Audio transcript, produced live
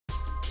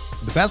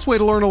The best way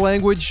to learn a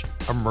language?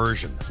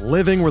 Immersion.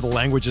 Living where the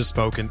language is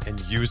spoken and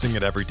using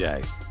it every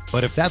day.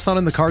 But if that's not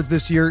in the cards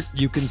this year,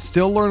 you can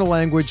still learn a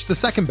language the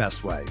second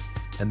best way,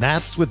 and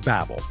that's with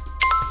Babbel.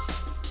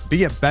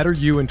 Be a better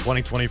you in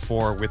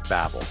 2024 with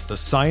Babbel, the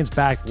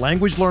science-backed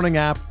language learning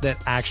app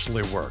that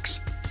actually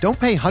works. Don't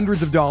pay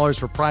hundreds of dollars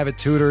for private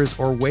tutors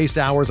or waste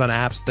hours on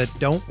apps that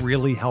don't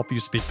really help you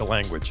speak the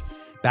language.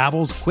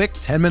 Babbel's quick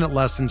 10-minute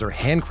lessons are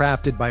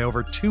handcrafted by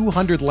over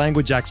 200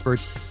 language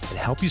experts and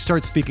help you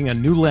start speaking a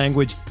new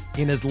language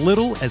in as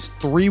little as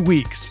 3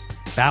 weeks.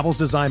 Babbel's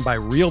designed by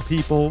real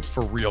people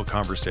for real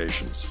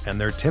conversations,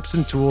 and their tips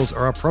and tools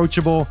are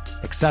approachable,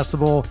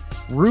 accessible,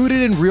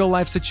 rooted in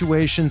real-life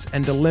situations,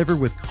 and delivered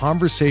with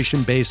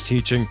conversation-based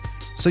teaching,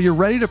 so you're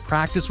ready to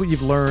practice what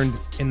you've learned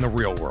in the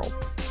real world.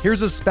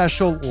 Here's a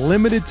special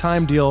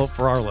limited-time deal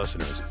for our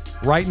listeners.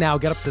 Right now,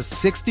 get up to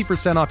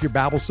 60% off your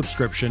Babbel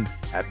subscription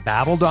at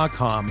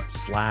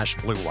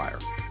babbel.com/Blue Wire.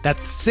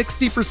 That's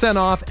 60%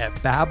 off at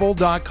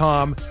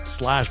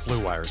babbel.com/Blue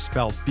Wire,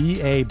 spelled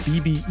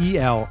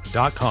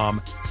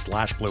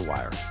BABBEL.com/Blue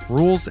Wire.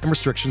 Rules and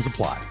restrictions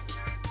apply.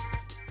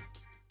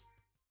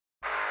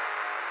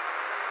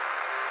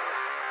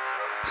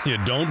 You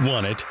don't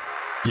want it,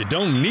 you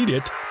don't need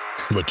it,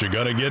 but you're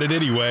gonna get it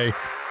anyway.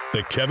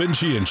 The Kevin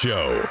Sheehan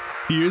Show.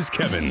 Here's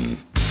Kevin.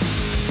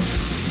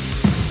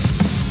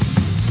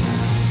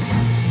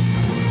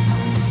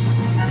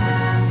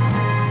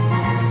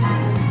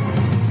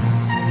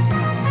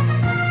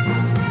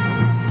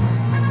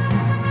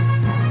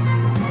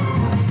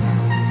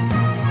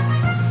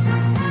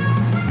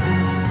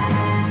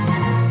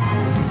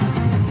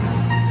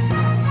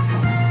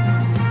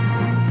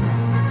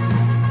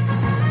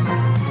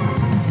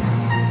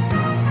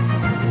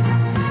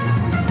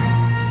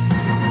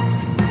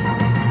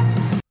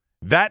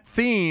 That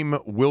theme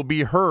will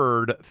be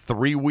heard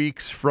 3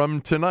 weeks from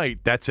tonight.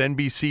 That's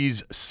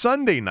NBC's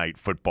Sunday night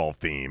football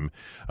theme,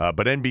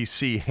 but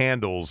NBC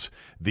handles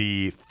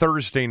the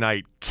Thursday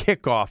night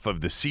kickoff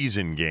of the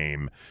season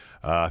game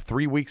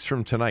 3 weeks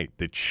from tonight.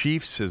 The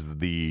Chiefs as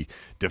the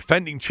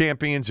defending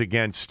champions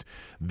against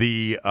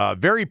the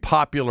very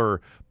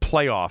popular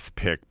playoff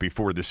pick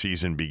before the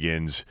season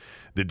begins,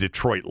 the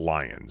Detroit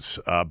Lions.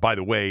 By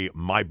the way,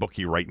 my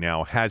bookie right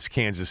now has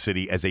Kansas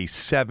City as a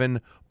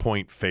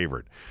 7-point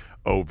favorite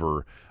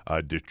over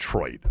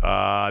Detroit.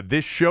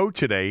 This show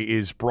today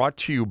is brought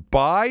to you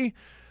by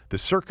the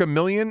Circa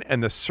Million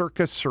and the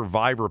Circa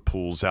Survivor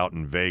pools out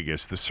in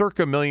Vegas. The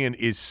Circa Million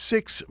is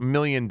 $6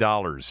 million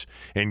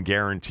in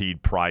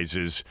guaranteed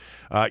prizes.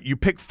 You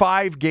pick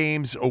 5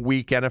 games a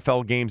week,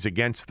 NFL games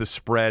against the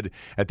spread.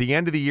 At the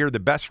end of the year, the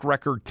best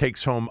record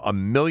takes home $1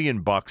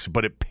 million,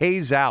 but it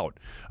pays out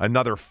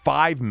another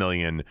 $5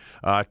 million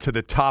to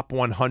the top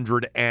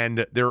 100,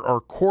 and there are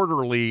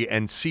quarterly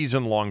and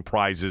season-long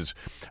prizes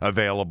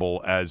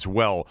available as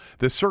well.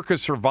 The Circa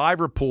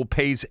Survivor pool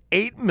pays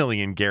 $8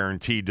 million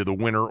guaranteed to the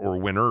winner or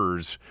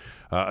winners.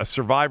 A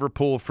survivor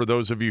pool, for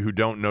those of you who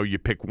don't know, you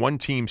pick one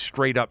team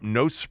straight up,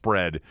 no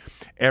spread,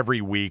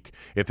 every week.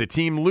 If the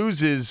team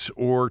loses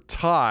or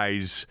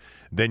ties,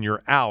 then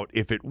you're out.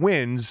 If it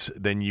wins,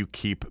 then you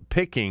keep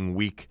picking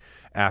week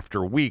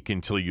after week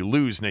until you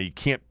lose. Now, you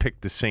can't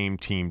pick the same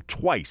team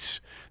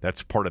twice.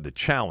 That's part of the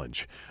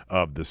challenge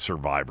of the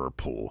survivor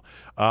pool.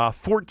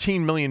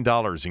 $14 million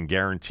in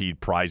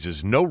guaranteed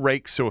prizes. No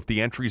rake, so if the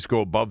entries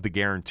go above the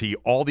guarantee,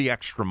 all the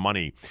extra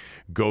money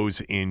goes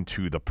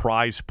into the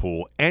prize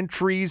pool.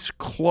 Entries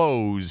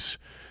close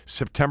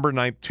September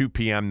 9th, 2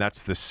 p.m.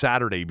 That's the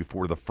Saturday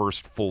before the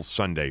first full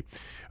Sunday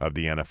of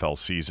the NFL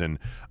season.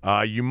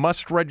 You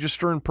must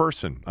register in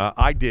person.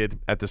 I did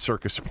at the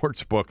Circa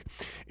Sportsbook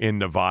in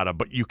Nevada,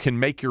 but you can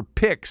make your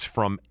picks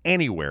from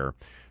anywhere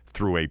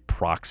through a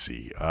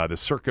proxy. The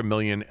Circa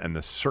Million and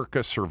the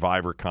Circa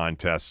Survivor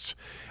contests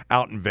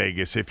out in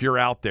Vegas. If you're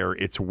out there,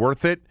 it's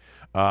worth it.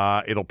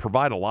 It'll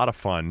provide a lot of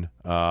fun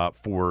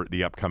for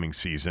the upcoming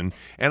season.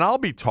 And I'll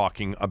be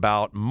talking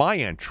about my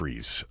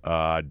entries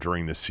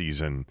during the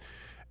season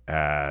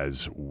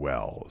as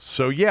well.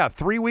 So, yeah,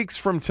 3 weeks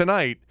from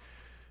tonight,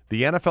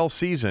 the NFL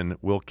season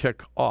will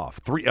kick off.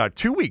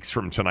 2 weeks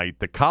from tonight,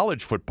 the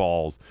college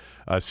football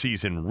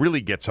season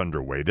really gets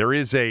underway. There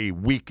is a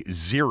week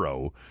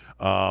 0,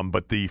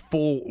 but the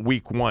full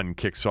week 1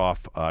 kicks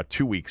off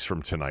 2 weeks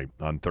from tonight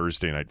on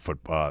Thursday night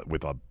football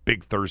with a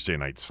big Thursday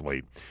night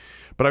slate.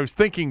 But I was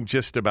thinking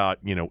just about,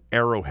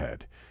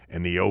 Arrowhead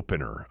and the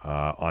opener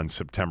on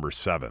September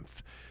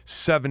 7th.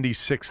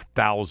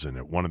 76,000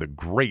 at one of the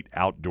great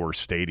outdoor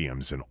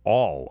stadiums in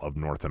all of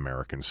North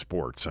American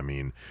sports. I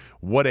mean,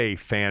 what a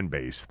fan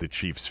base the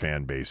Chiefs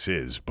fan base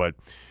is. But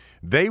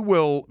they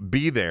will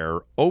be there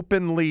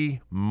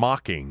openly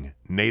mocking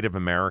Native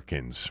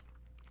Americans,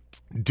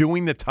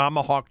 doing the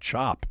tomahawk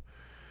chop,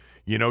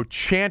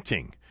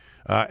 chanting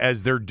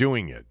as they're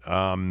doing it.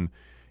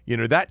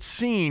 That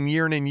scene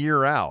year in and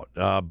year out,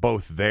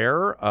 both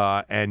there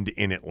and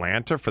in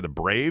Atlanta for the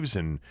Braves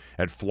and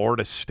at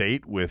Florida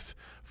State with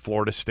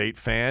Florida State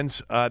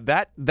fans,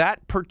 that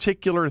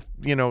particular,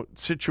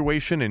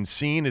 situation and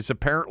scene is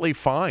apparently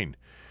fine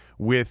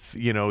with,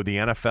 the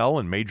NFL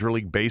and Major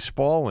League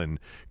Baseball and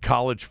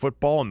college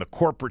football and the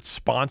corporate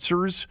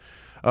sponsors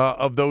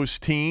of those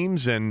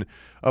teams. And,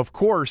 of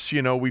course,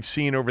 we've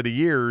seen over the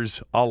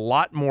years a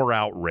lot more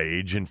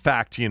outrage. In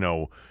fact,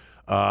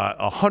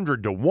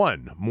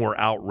 100-1 more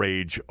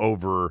outrage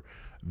over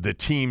the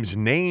team's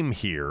name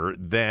here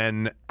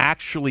than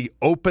actually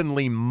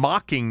openly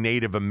mocking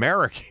Native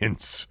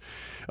Americans.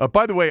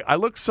 By the way, I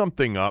looked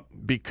something up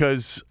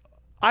because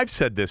I've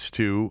said this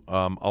too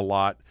a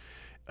lot,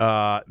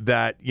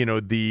 that,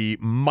 the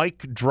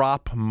mic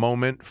drop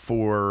moment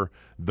for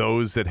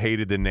those that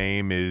hated the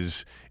name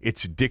is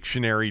it's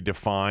dictionary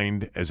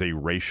defined as a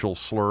racial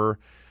slur.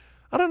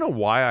 I don't know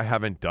why I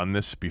haven't done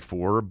this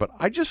before, but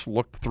I just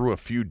looked through a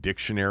few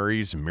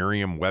dictionaries,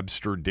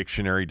 Merriam-Webster,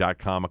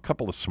 Dictionary.com, a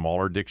couple of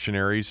smaller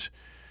dictionaries.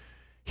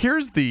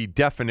 Here's the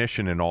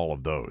definition in all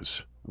of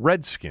those.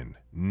 Redskin,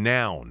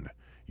 noun,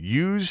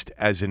 used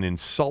as an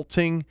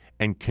insulting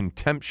and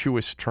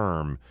contemptuous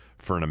term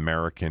for an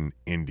American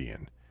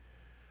Indian.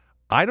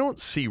 I don't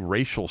see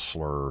racial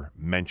slur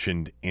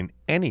mentioned in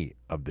any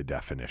of the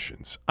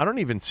definitions. I don't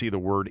even see the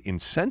word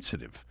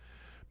insensitive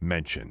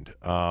mentioned,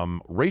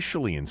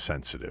 racially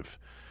insensitive.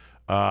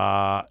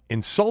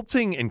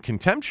 Insulting and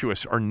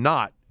contemptuous are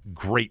not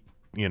great,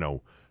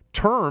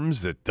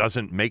 terms. That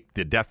doesn't make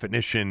the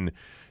definition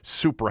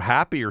super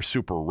happy or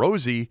super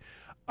rosy.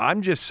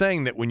 I'm just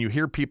saying that when you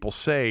hear people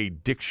say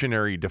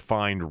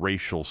dictionary-defined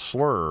racial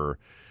slur,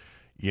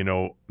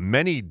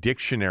 many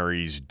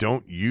dictionaries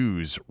don't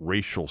use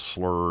racial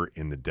slur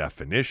in the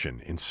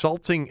definition.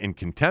 Insulting and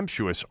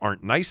contemptuous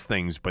aren't nice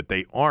things, but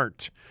they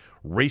aren't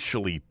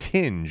racially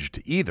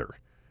tinged either.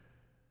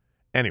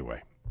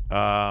 Anyway,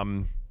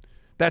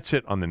 that's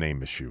it on the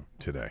name issue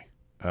today.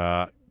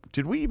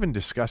 Did we even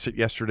discuss it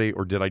yesterday,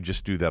 or did I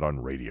just do that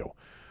on radio?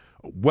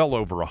 Well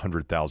over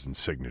 100,000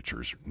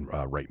 signatures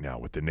right now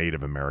with the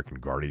Native American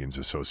Guardians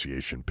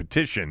Association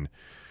petition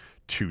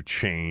to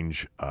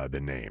change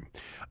the name.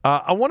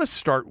 I want to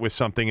start with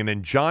something, and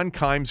then John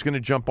Keim's going to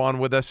jump on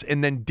with us,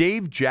 and then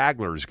Dave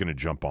Jagler is going to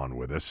jump on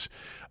with us.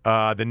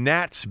 The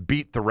Nats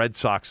beat the Red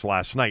Sox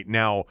last night.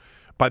 Now,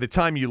 by the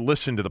time you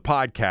listen to the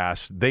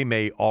podcast, they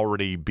may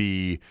already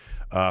be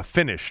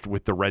finished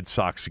with the Red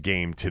Sox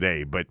game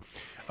today. But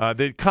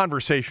the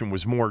conversation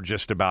was more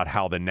just about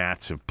how the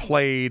Nats have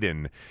played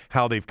and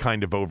how they've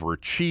kind of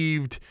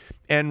overachieved,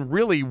 and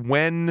really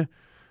when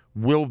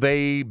will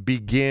they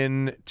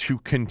begin to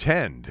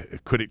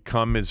contend? Could it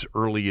come as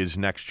early as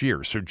next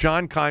year? So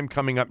John Keim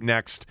coming up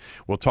next.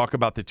 We'll talk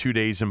about the 2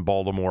 days in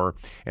Baltimore,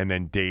 and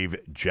then Dave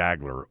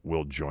Jagler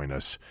will join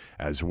us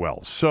as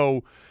well.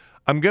 So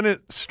I'm going to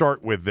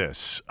start with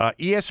this.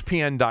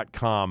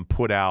 ESPN.com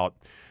put out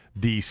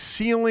the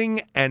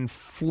ceiling and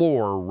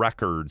floor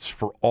records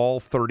for all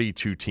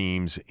 32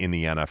 teams in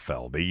the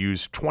NFL. They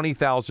used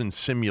 20,000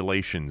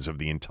 simulations of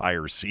the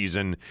entire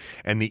season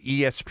and the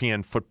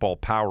ESPN Football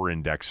Power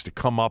Index to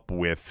come up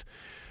with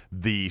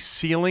the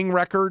ceiling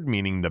record,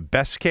 meaning the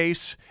best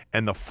case,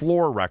 and the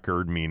floor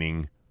record,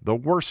 meaning the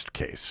worst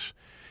case.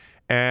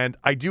 And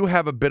I do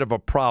have a bit of a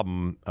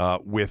problem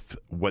with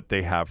what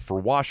they have for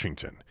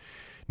Washington.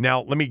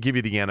 Now, let me give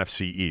you the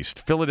NFC East.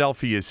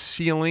 Philadelphia's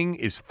ceiling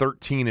is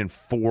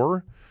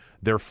 13-4.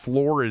 Their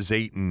floor is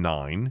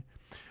 8-9.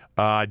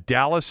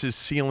 Dallas's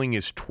ceiling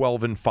is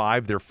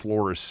 12-5. Their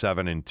floor is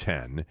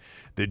 7-10.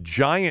 The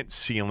Giants'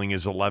 ceiling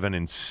is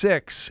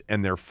 11-6,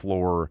 and their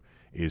floor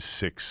is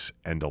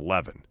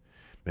 6-11.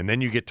 And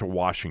then you get to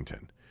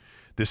Washington.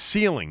 The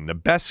ceiling, the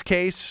best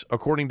case,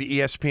 according to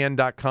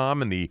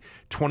ESPN.com and the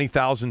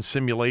 20,000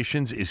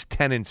 simulations, is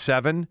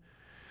 10-7.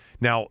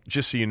 Now,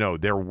 just so you know,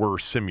 there were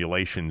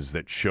simulations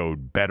that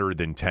showed better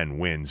than 10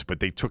 wins, but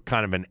they took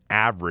kind of an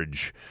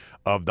average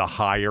of the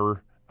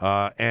higher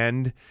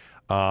end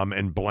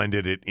and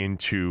blended it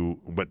into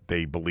what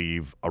they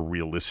believe a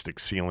realistic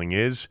ceiling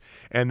is.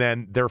 And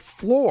then their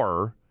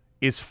floor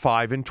is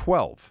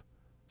 5-12.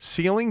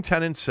 Ceiling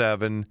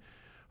 10-7,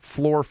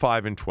 floor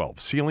 5-12.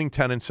 Ceiling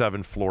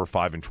 10-7, floor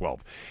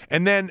 5-12.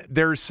 And then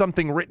there's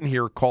something written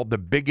here called the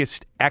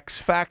biggest X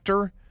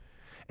factor,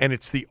 and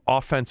it's the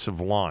offensive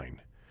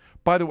line.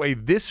 By the way,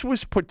 this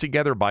was put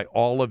together by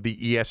all of the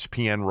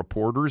ESPN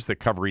reporters that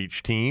cover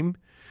each team.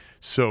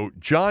 So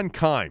John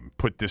Keim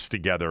put this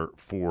together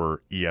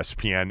for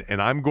ESPN,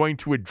 and I'm going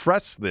to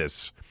address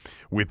this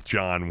with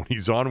John when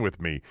he's on with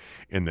me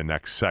in the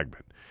next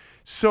segment.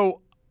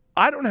 So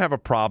I don't have a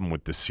problem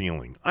with the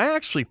ceiling. I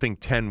actually think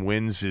 10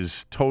 wins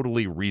is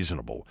totally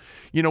reasonable.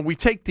 We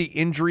take the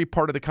injury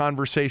part of the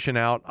conversation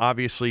out.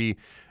 Obviously,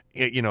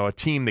 a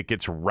team that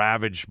gets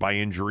ravaged by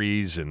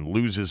injuries and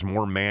loses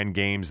more man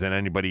games than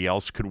anybody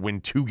else could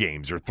win 2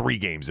 games or 3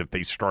 games if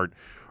they start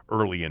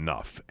early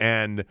enough.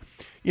 And,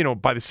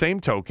 by the same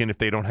token, if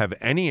they don't have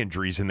any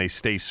injuries and they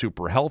stay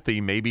super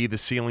healthy, maybe the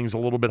ceiling's a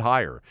little bit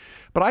higher.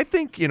 But I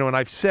think, and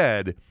I've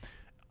said,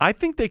 I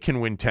think they can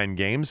win 10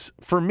 games.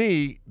 For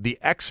me, the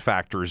X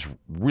factor is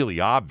really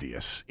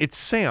obvious. It's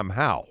Sam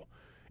Howell.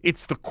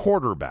 It's the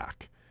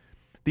quarterback.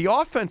 The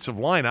offensive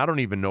line, I don't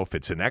even know if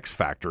it's an X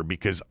factor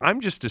because I'm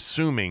just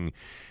assuming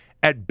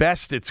at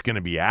best it's going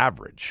to be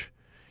average.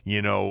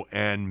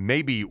 and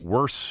maybe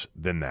worse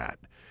than that.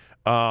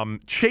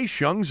 Chase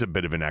Young's a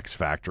bit of an X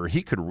factor.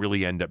 He could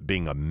really end up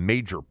being a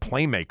major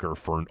playmaker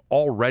for an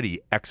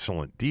already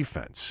excellent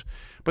defense.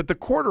 But the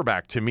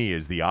quarterback, to me,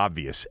 is the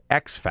obvious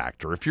X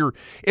factor.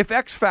 If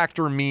X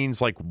factor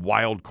means like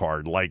wild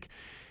card, like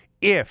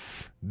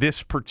if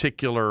this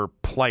particular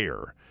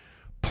player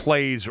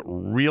plays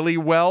really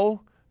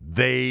well,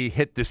 they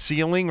hit the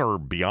ceiling or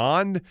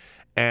beyond.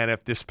 And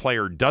if this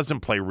player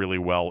doesn't play really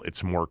well,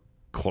 it's more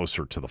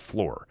closer to the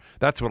floor.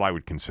 That's what I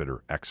would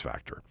consider X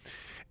factor.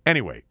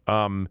 Anyway,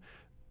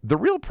 the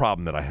real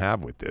problem that I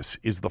have with this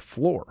is the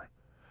floor.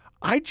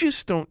 I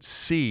just don't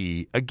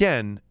see,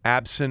 again,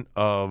 absent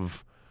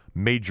of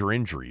major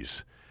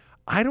injuries,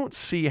 I don't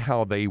see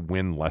how they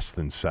win less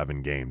than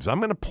 7 games. I'm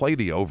going to play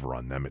the over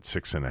on them at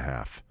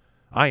 6.5.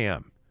 I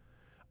am.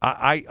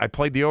 I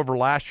played the over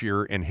last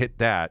year and hit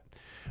that.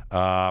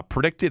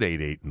 Predicted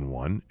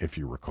 8-1, if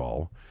you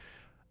recall.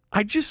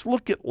 I just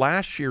look at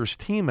last year's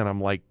team and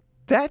I'm like,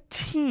 that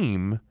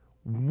team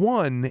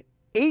won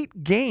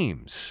 8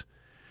 games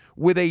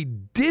with a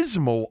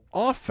dismal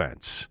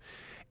offense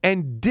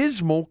and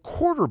dismal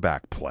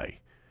quarterback play.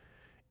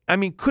 I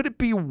mean, could it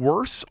be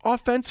worse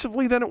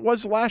offensively than it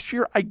was last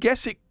year? I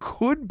guess it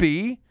could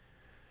be.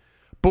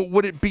 But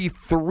would it be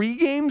 3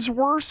 games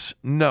worse?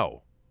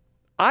 No.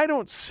 I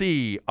don't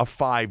see a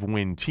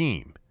 5-win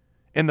team.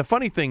 And the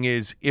funny thing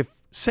is, if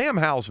Sam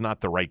Howell's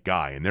not the right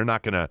guy and they're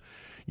not going to,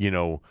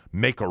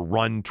 make a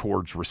run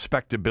towards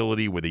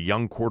respectability with a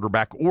young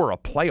quarterback or a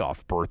playoff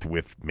berth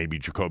with maybe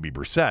Jacoby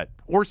Brissett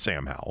or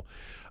Sam Howell,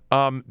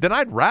 then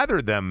I'd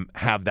rather them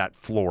have that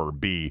floor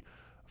be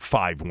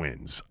 5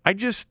 wins. I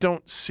just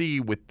don't see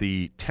with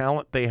the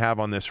talent they have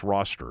on this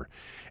roster.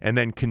 And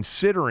then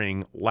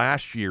considering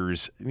last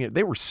year's,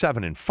 they were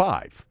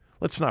 7-5.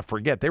 Let's not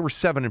forget, they were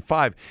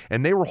 7-5,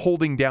 and they were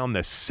holding down the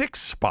 6th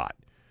spot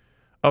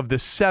of the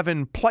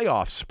 7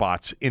 playoff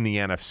spots in the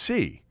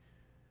NFC.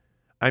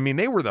 I mean,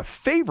 they were the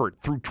favorite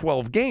through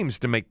 12 games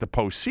to make the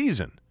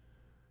postseason.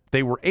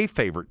 They were a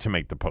favorite to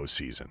make the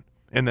postseason.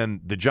 And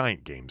then the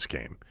Giant games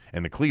came,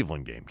 and the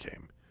Cleveland game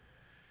came.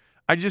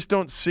 I just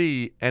don't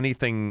see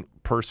anything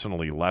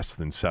personally less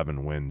than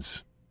 7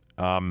 wins.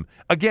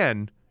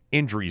 Again,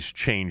 injuries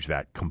change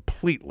that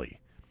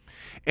completely.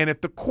 And if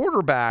the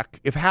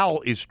quarterback, if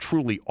Howell is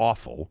truly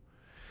awful,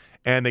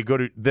 and they go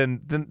to then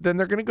they're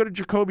going to go to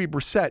Jacoby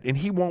Brissett, and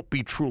he won't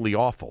be truly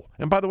awful.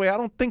 And by the way, I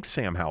don't think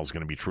Sam Howell's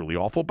going to be truly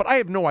awful, but I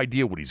have no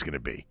idea what he's going to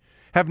be.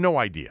 Have no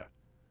idea.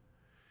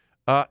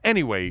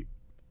 Anyway,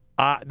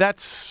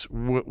 that's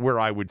where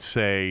I would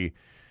say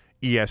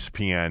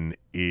ESPN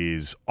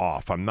is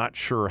off. I'm not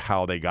sure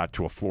how they got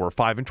to a floor of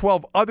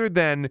 5-12, other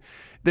than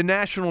the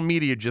national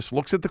media just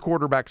looks at the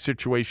quarterback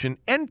situation,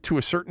 and to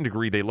a certain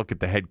degree, they look at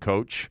the head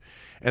coach,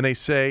 and they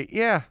say,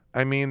 yeah,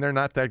 I mean, they're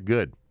not that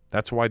good.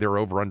 That's why their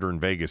over-under in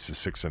Vegas is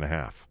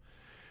 6.5.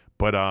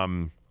 But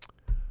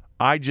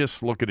I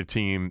just look at a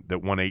team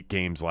that won 8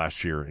 games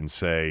last year and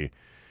say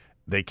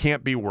they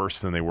can't be worse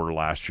than they were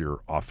last year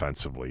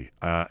offensively.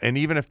 And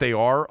even if they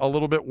are a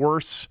little bit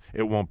worse,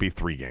 it won't be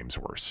 3 games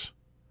worse.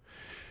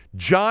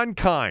 John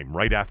Keim,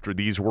 right after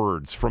these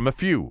words from a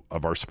few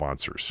of our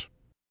sponsors.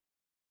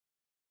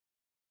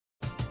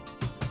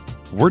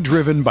 We're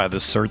driven by the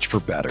search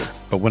for better.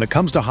 But when it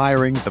comes to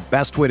hiring, the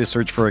best way to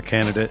search for a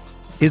candidate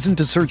isn't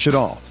to search at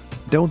all.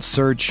 Don't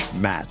search,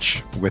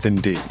 match with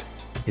Indeed.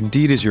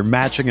 Indeed is your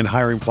matching and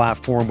hiring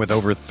platform with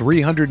over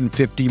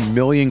 350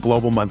 million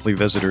global monthly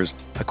visitors,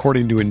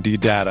 according to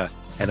Indeed data,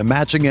 and a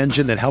matching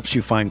engine that helps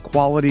you find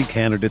quality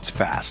candidates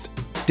fast.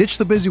 Ditch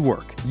the busy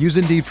work. Use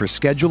Indeed for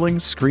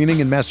scheduling,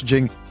 screening, and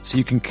messaging so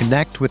you can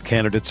connect with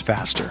candidates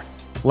faster.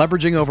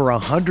 Leveraging over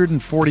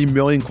 140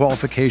 million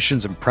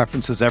qualifications and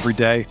preferences every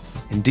day,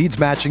 Indeed's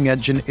matching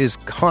engine is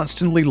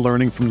constantly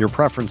learning from your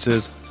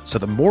preferences, so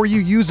the more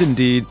you use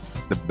Indeed,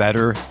 the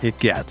better it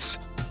gets.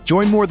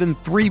 Join more than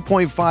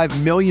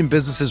 3.5 million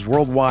businesses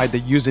worldwide that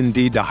use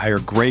Indeed to hire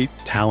great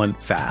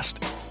talent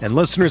fast. And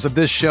listeners of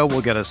this show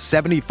will get a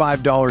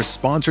 $75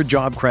 sponsored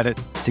job credit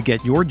to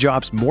get your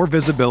jobs more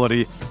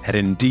visibility at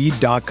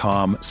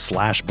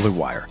Indeed.com/Blue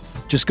Wire.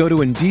 Just go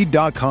to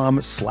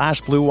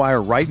Indeed.com/Blue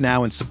Wire right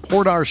now and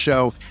support our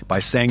show by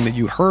saying that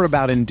you heard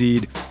about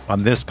Indeed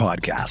on this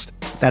podcast.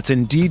 That's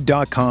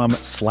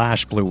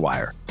Indeed.com/Blue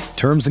Wire.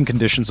 Terms and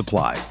conditions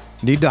apply.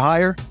 Need to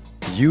hire?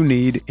 You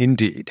need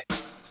Indeed.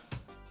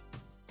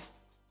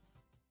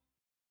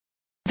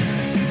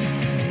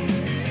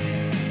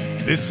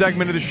 This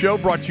segment of the show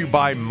brought to you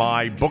by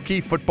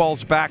MyBookie.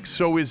 Football's back,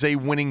 so is a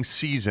winning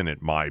season at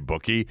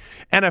MyBookie.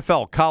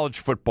 NFL, college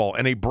football,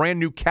 and a brand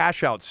new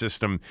cash-out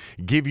system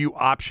give you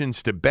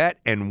options to bet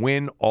and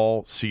win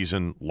all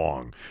season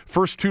long.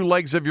 First 2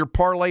 legs of your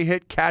parlay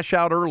hit, cash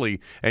out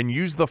early and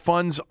use the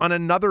funds on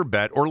another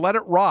bet or let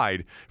it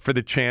ride for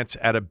the chance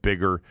at a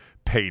bigger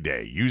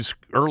payday. Use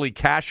early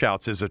cash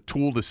outs as a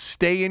tool to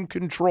stay in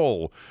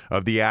control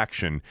of the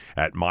action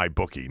at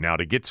MyBookie. Now,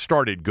 to get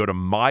started, go to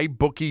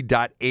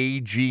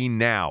mybookie.ag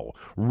now.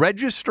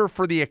 Register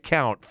for the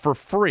account for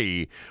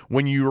free.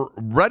 When you're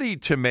ready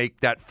to make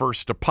that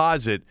first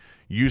deposit,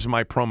 use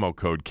my promo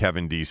code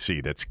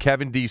KevinDC. That's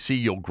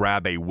KevinDC. You'll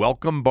grab a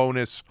welcome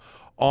bonus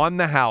on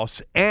the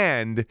house,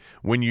 and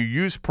when you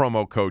use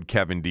promo code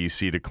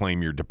KevinDC to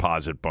claim your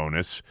deposit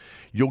bonus,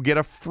 you'll get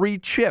a free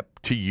chip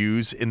to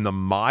use in the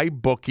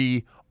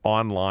MyBookie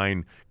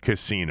online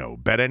casino.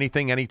 Bet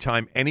anything,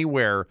 anytime,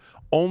 anywhere,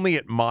 only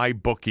at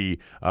MyBookie.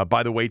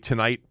 By the way,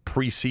 tonight,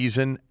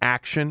 preseason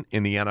action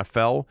in the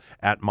NFL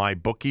at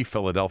MyBookie.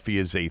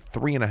 Philadelphia is a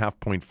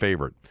 3.5-point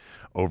favorite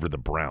over the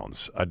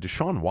Browns.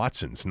 Deshaun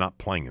Watson's not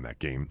playing in that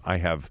game. I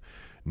have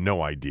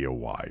no idea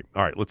why.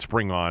 All right, let's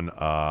bring on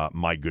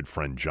my good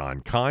friend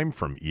John Keim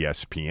from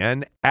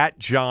ESPN, at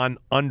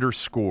John_Keim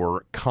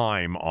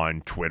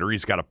on Twitter.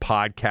 He's got a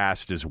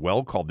podcast as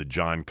well called The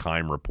John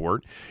Keim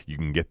Report. You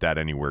can get that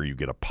anywhere you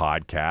get a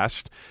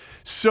podcast.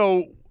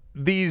 So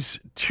these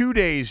 2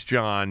 days,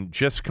 John,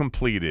 just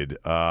completed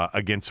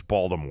against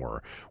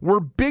Baltimore were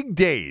big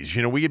days.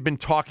 You know, we had been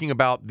talking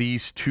about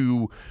these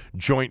two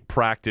joint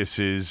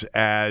practices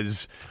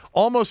as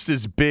almost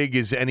as big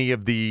as any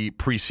of the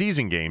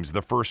preseason games,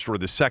 the first or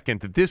the second,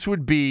 that this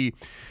would be,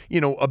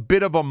 you know, a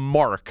bit of a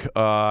mark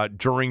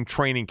during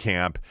training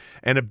camp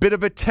and a bit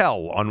of a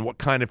tell on what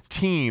kind of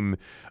team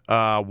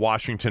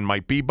Washington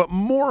might be. But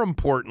more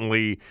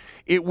importantly,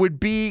 it would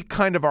be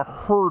kind of a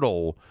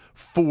hurdle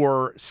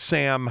for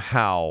Sam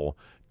Howell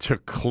to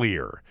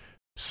clear.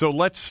 So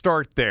let's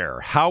start there.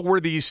 How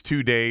were these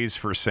 2 days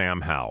for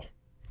Sam Howell?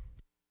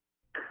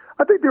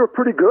 I think they were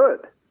pretty good.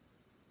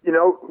 You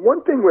know,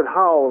 one thing with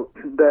Howell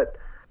that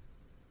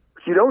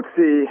you don't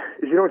see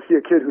is you don't see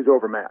a kid who's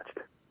overmatched.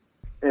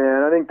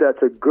 And I think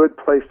that's a good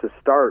place to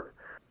start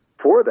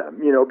for them,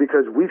 you know,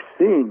 because we've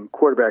seen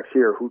quarterbacks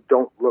here who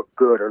don't look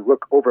good or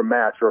look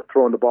overmatched or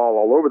throwing the ball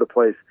all over the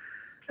place,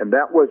 and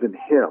that wasn't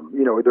him.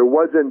 You know, there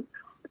wasn't,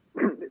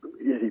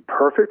 is he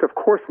perfect? Of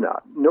course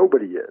not.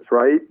 Nobody is,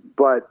 right?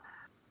 But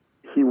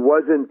he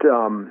wasn't,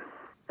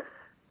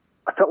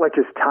 I felt like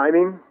his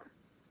timing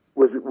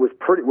was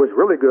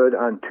really good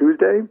on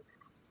Tuesday,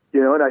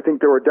 you know, and I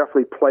think there were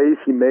definitely plays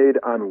he made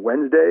on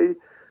Wednesday,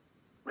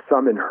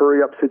 some in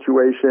hurry up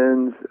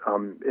situations,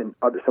 in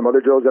some other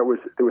drills that was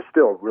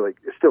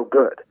still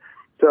good.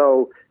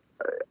 So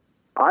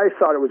I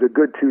thought it was a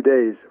good 2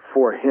 days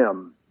for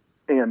him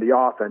and the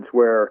offense,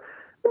 where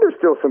there's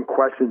still some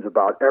questions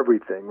about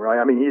everything, right?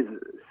 I mean, he's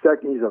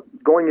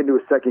going into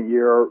his second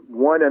year,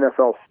 one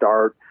NFL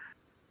start,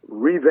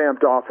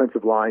 revamped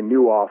offensive line,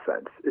 new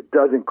offense. It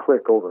doesn't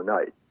click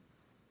overnight.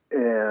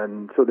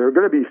 And so there are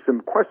going to be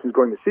some questions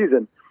going the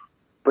season,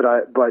 but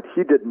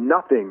he did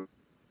nothing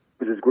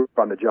with his group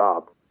on the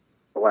job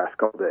the last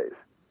couple of days.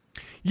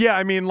 Yeah,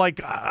 I mean,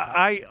 like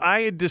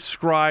I had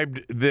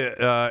described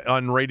the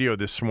on radio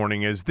this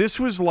morning as this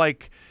was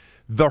like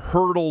the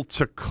hurdle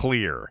to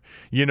clear.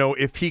 You know,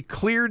 if he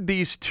cleared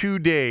these 2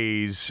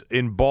 days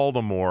in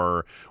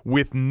Baltimore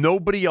with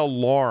nobody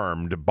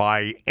alarmed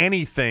by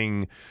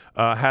anything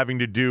having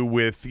to do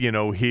with, you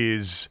know,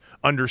 his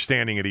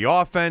understanding of the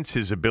offense,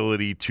 his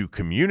ability to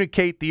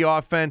communicate the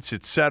offense,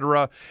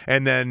 etc.,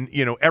 and then,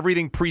 you know,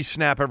 everything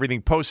pre-snap,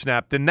 everything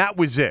post-snap, then that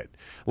was it.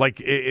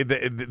 Like,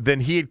 then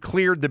he had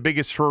cleared the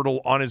biggest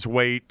hurdle on his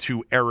way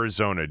to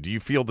Arizona. Do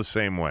you feel the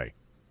same way?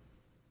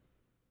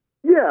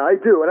 Yeah, I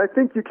do. And I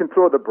think you can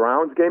throw the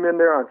Browns game in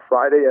there on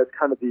Friday as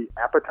kind of the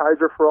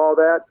appetizer for all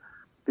that,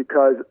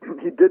 because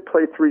he did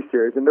play 3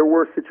 series, and there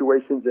were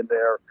situations in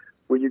there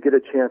where you get a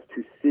chance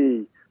to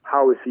see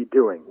how is he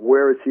doing?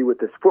 Where is he with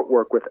his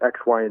footwork with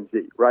X, Y, and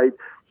Z, right?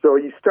 So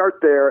you start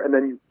there, and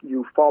then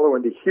you follow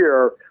into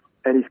here,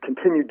 and he's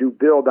continued to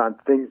build on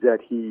things that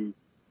he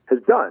has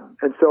done.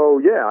 And so,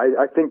 yeah,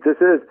 I think this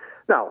is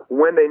 – now,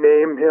 when they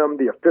name him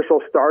the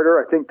official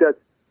starter, I think that,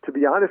 to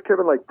be honest,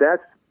 Kevin, like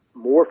that's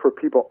more for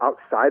people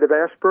outside of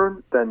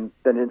Ashburn than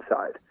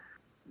inside.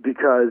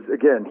 Because,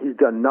 again, he's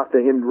done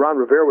nothing. And Ron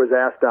Rivera was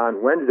asked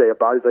on Wednesday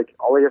about it. He's like,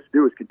 all he has to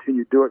do is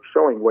continue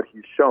showing what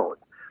he's shown.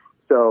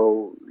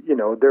 So, you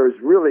know, there's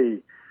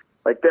really,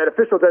 like, that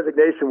official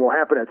designation will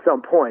happen at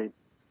some point,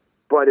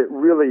 but it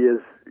really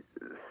is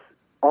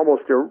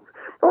almost, I don't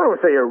want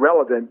to say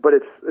irrelevant, but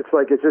it's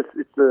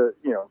the,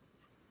 you know,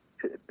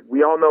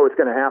 we all know it's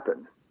going to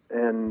happen,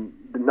 and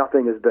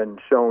nothing has been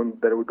shown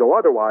that it would go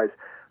otherwise.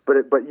 But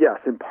yes,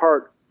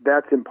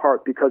 that's in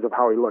part because of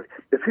how he looked.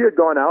 If he had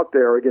gone out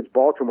there against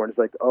Baltimore and it's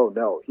like, oh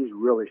no, he's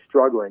really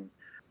struggling,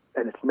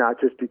 and it's not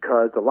just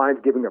because the line's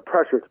giving him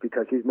pressure, it's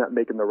because he's not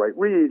making the right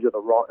reads or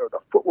the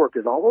footwork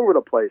is all over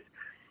the place,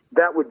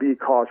 that would be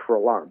cause for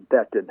alarm.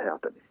 That didn't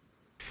happen.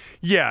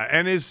 Yeah,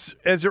 and as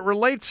it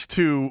relates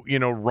to, you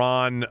know,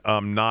 Ron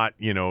not,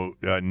 you know,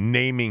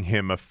 naming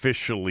him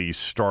officially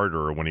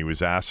starter when he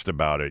was asked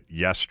about it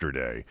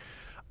yesterday,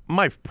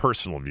 my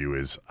personal view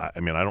is, I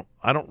mean,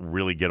 I don't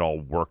really get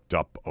all worked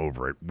up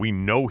over it. We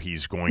know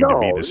he's going to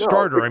be the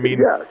starter. I mean,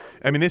 yes.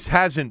 I mean, this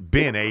hasn't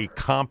been a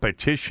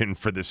competition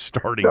for the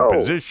starting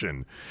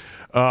position.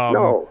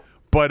 No.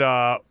 But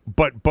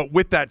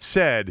with that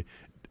said,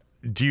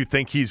 do you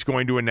think he's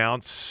going to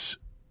announce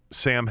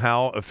Sam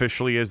Howell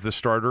officially as the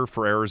starter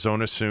for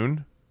Arizona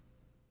soon?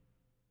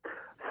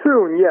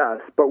 Soon, yes,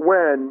 but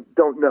when,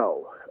 don't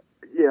know.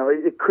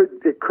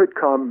 it could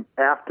come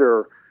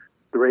after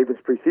the Ravens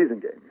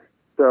preseason game,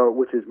 so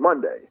which is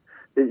Monday.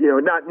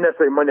 Not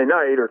necessarily Monday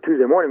night or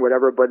Tuesday morning,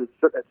 whatever, but it's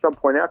at some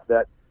point after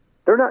that.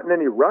 They're not in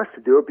any rush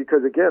to do it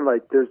because, again,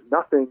 there's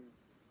nothing.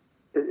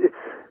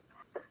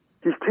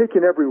 He's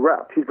taking every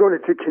rep. He's going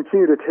to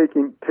continue to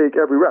take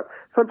every rep.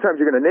 Sometimes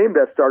you're going to name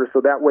that starter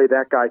so that way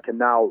that guy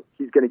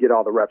he's going to get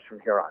all the reps from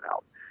here on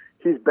out.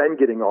 He's been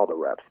getting all the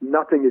reps.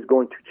 Nothing is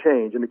going to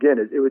change. And again,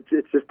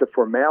 it's just a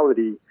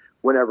formality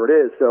whenever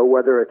it is. So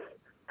whether it's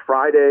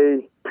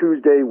Friday,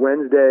 Tuesday,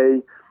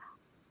 Wednesday,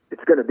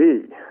 it's going to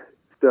be.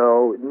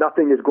 So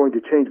nothing is going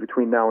to change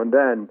between now and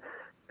then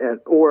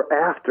or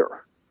after.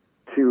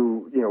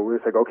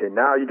 It's like, okay,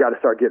 now you got to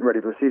start getting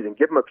ready for the season.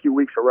 Give him a few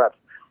weeks of reps.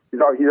 He's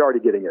already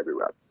getting every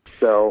rep.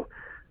 So,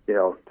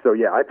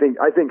 I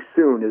think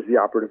soon is the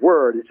operative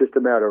word. It's just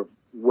a matter of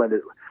when it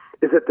is.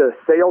 It the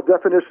sale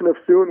definition of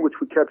soon, which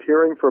we kept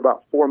hearing for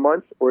about 4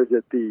 months, or is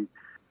it the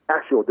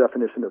actual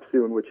definition of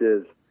soon, which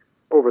is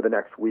over the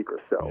next week or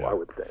so? Yeah. I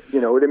would say.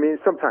 You know what I mean?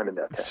 Sometime in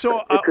that time.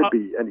 So it could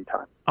be any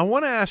time. I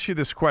want to ask you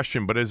this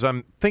question, but as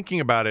I'm thinking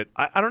about it,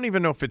 I don't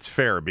even know if it's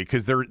fair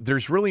because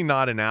there's really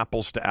not an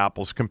apples to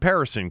apples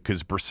comparison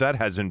because Brissett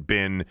hasn't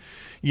been,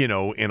 in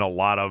a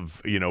lot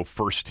of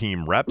first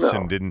team reps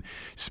and didn't.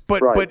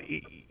 But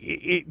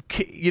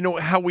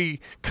how we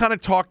kind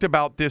of talked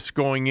about this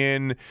going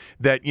in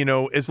that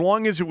as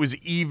long as it was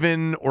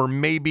even or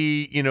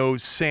maybe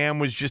Sam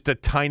was just a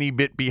tiny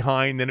bit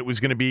behind, then it was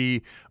going to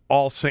be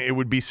it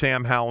would be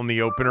Sam Howell in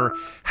the opener.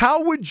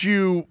 How would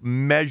you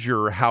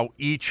measure how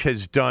each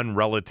has done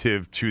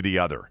relative to the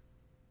other?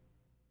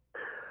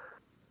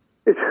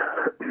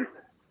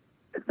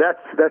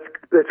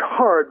 That's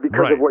hard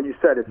because of what you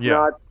said. It's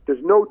not.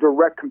 There's no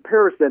direct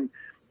comparison.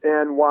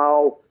 And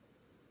while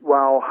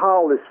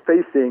Howell is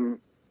facing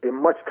a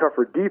much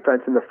tougher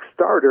defense in the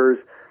starters,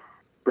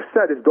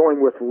 Brissett is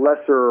going with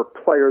lesser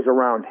players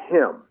around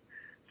him.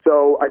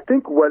 So I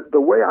think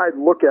the way I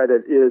look at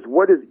it is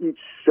what is each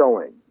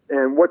showing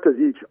and what does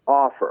each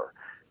offer.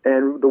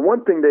 And the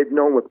one thing they've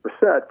known with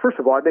Brissett, first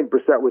of all, I think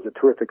Brissett was a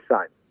terrific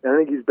sign. And I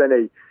think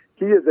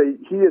he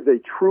is a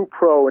true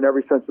pro in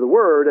every sense of the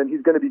word, and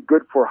he's going to be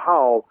good for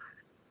Howell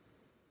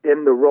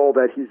in the role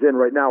that he's in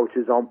right now, which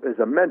is as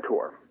a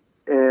mentor.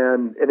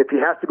 And if he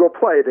has to go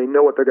play, they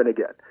know what they're going to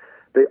get.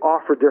 They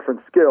offer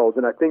different skills,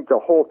 and I think the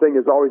whole thing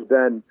has always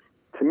been,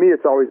 to me,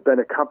 it's always been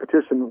a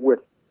competition with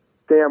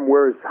Sam,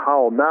 where's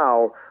Howell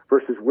now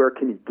versus where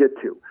can he get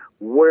to?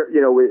 Where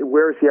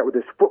is he at with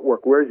his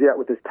footwork? Where is he at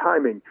with his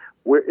timing?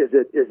 Where is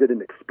it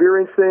an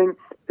experience thing?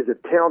 Is it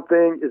a talent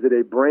thing? Is it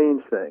a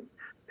brains thing?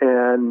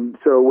 And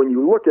so when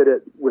you look at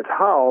it with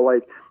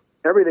Howell,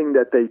 everything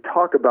that they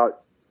talk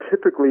about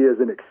typically is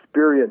an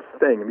experience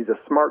thing. I mean, he's a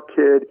smart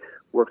kid,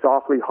 works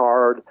awfully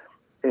hard,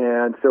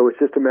 and so it's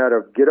just a matter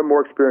of get him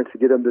more experience to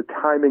get him the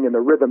timing and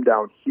the rhythm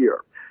down here.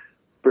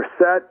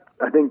 Brissett,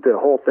 I think the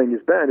whole thing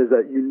has been is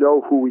that you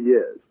know who he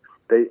is.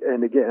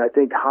 And again, I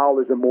think Howell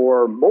is a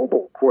more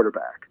mobile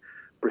quarterback.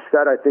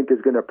 Brissett, I think,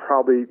 is going to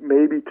probably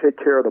maybe take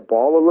care of the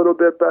ball a little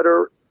bit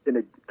better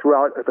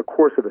throughout the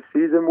course of a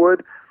season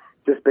would,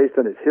 just based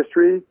on his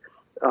history.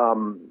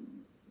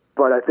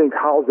 But I think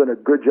Howell's done a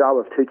good job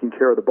of taking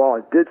care of the ball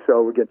and did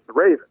so against the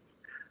Ravens.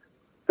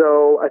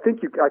 So I think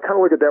I kind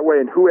of look at it that way.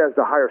 And who has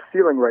the higher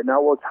ceiling right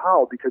now? Well, it's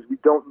Howell because we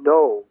don't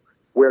know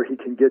where he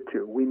can get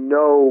to. We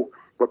know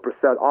what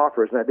Brissett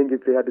offers, and I think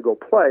if they had to go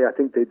play, I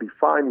think they'd be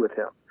fine with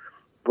him.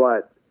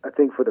 But I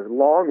think for the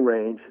long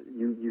range,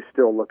 you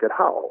still look at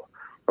Howell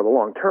for the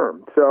long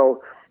term.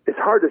 So it's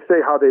hard to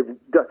say how they've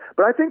done.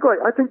 But I think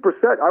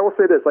Brissett, I will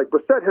say this,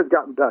 Brissett has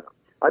gotten better.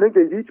 I think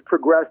they've each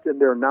progressed in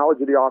their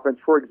knowledge of the offense.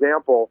 For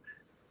example,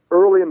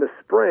 early in the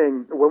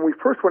spring, when we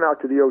first went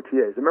out to the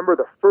OTAs, remember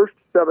the first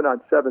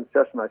 7-on-7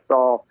 session I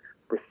saw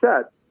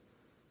Brissett,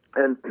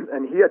 and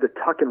he had to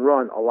tuck and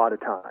run a lot of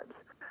times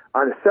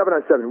on a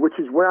 7-on-7, which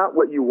is not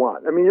what you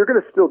want. I mean, you're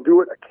going to still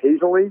do it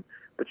occasionally,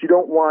 but you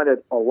don't want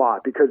it a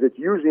lot because it's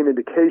usually an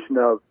indication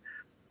of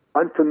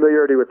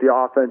unfamiliarity with the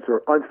offense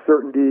or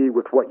uncertainty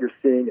with what you're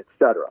seeing, et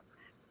cetera.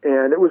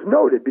 And it was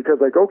noted because,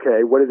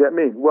 okay, what does that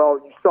mean?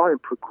 Well, you saw him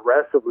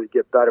progressively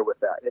get better with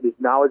that, and his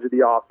knowledge of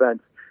the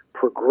offense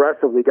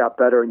progressively got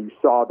better, and you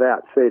saw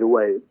that fade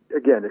away.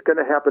 Again, it's going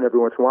to happen every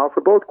once in a while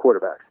for both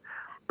quarterbacks,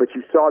 but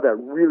you saw that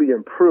really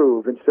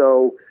improve. And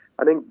so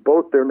I think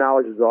both their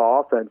knowledge of the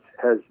offense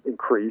has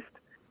increased.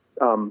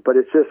 But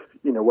it's just,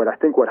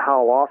 what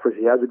Howell offers.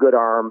 He has a good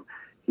arm.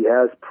 He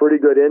has pretty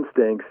good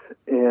instincts,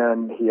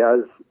 and he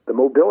has the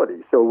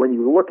mobility. So when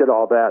you look at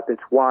all that,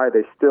 it's why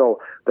that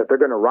they're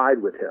going to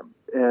ride with him.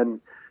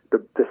 And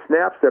the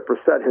snaps that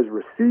Brissett has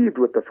received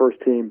with the first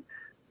team,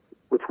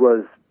 which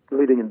was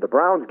leading into the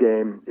Browns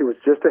game, it was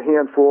just a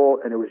handful,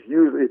 and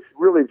it's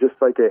really just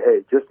like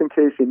just in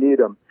case you need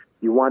them,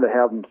 you want to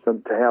have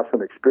them to have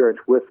some experience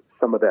with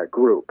some of that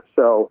group.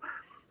 So,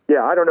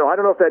 yeah, I don't know. I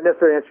don't know if that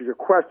necessarily answers your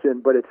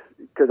question, but it's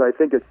because I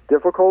think it's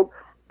difficult.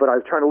 but I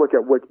was trying to look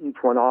at what each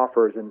one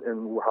offers and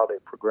how they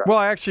progress. Well,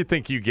 I actually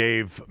think you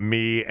gave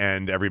me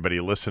and everybody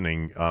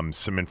listening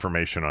some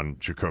information on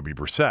Jacoby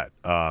Brissett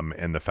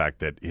and the fact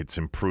that it's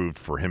improved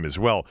for him as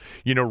well.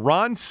 You know,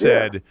 Ron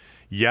said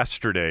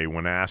yesterday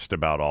when asked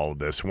about all of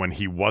this, when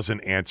he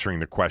wasn't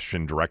answering the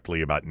question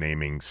directly about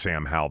naming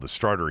Sam Howell the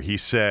starter, he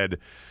said,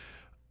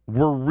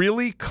 we're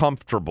really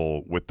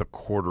comfortable with the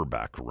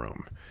quarterback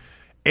room.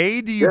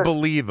 A, do you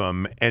believe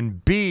him?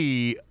 And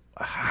B,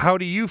 how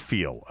do you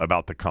feel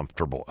about the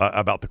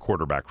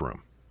quarterback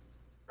room?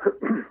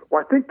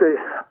 Well,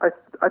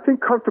 I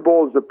think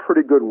comfortable is a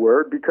pretty good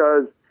word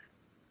because,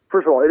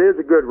 first of all, it is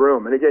a good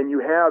room, and again, you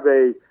have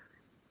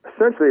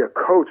essentially a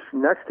coach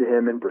next to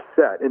him in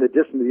Brissett, in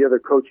addition to the other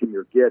coaching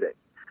you're getting.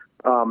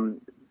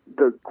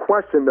 The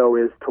question, though,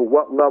 is to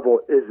what level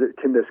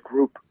can this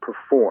group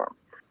perform?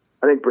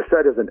 I think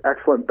Brissett is an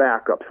excellent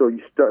backup, so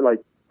you start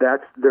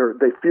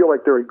they feel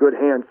like they're in good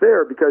hands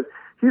there because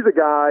he's a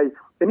guy.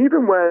 And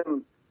even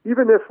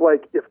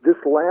if this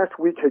last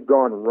week had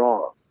gone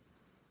wrong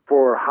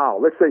for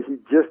Howell, let's say he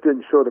just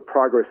didn't show the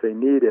progress they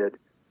needed,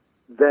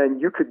 then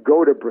you could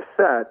go to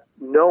Brissett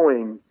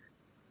knowing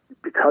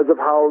because of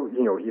how,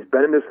 he's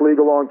been in this league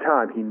a long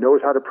time, he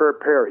knows how to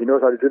prepare, he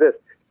knows how to do this.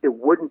 It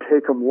wouldn't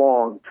take him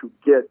long to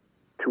get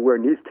to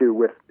where he needs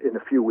to in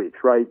a few weeks,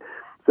 right?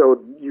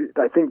 So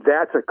I think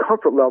that's a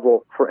comfort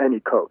level for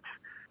any coach.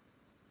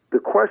 The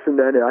question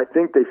then, I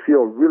think they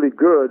feel really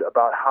good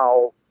about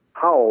how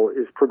Howell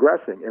is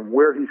progressing and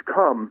where he's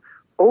come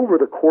over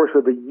the course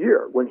of a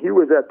year. When he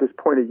was at this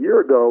point a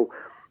year ago,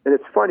 and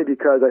it's funny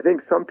because I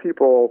think some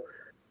people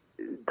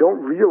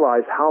don't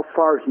realize how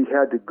far he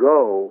had to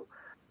go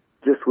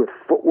just with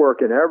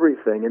footwork and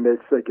everything. And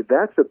it's like,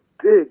 that's a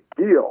big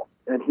deal.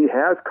 And he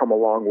has come a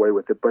long way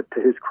with it. But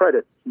to his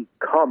credit, he's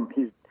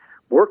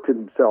worked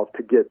himself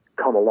to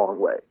come a long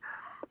way.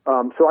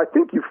 So I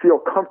think you feel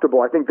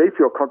comfortable. I think they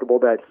feel comfortable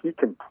that he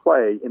can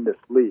play in this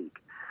league.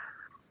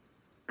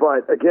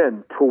 But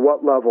again, to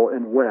what level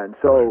and when?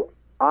 So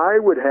I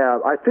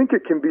think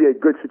it can be a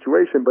good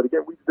situation. But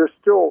again, there's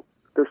still,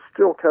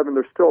 Kevin,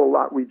 there's still a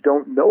lot we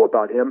don't know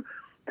about him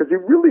because he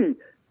really,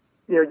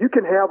 you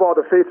can have all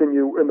the faith in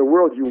the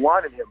world you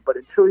want in him, but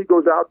until he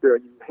goes out there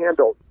and you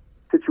handle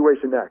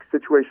situation X,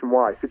 situation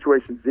Y,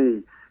 situation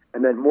Z,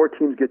 and then more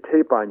teams get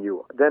tape on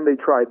you, then they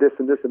try this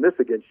and this and this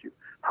against you.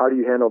 How do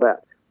you handle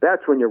that?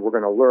 That's when we're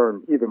going to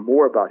learn even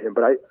more about him.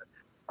 But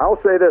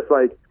I'll say this,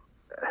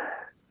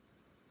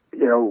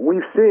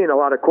 we've seen a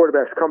lot of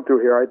quarterbacks come through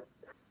here.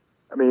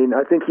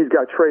 I think he's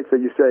got traits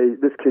that you say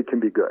this kid can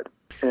be good.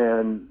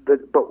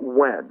 But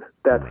when?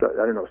 That's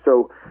I don't know.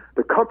 So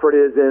the comfort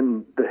is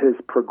in his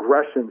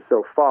progression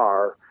so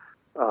far,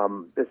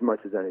 as much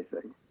as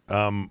anything.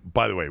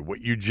 By the way, what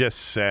you just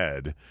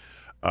said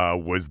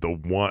was the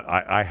one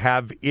I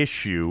have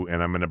issue,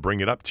 and I'm going to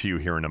bring it up to you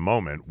here in a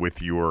moment with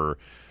your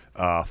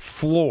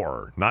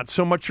floor, not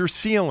so much your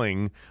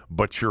ceiling,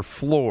 but your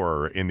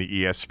floor in the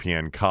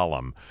ESPN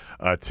column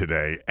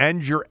today,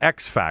 and your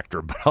X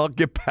factor. But I'll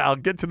get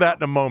to that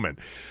in a moment.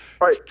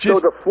 All right, so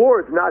the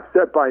floor is not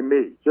set by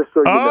me, just so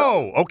you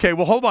know. Oh, okay.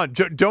 Well, hold on.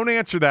 Don't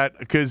answer that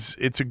because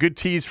it's a good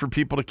tease for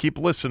people to keep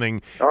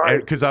listening. All right.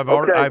 Because I've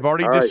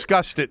already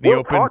discussed it in the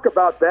open. We'll talk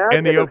about that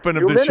in the open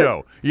of the minutes.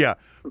 Show. Yeah,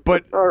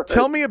 but right.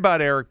 Tell me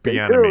about Eric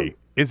Bieniemy.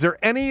 Is there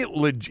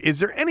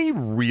any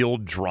real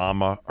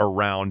drama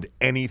around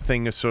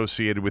anything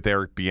associated with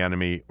Eric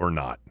Bieniemy or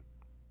not?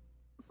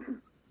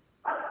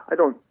 I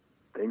don't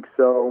think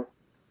so.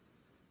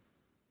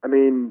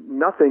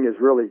 Nothing has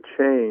really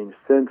changed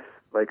since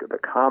the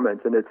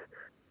comments, and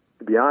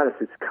to be honest,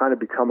 it's kind of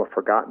become a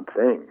forgotten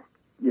thing.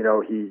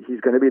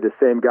 He's going to be the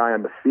same guy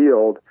on the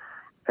field,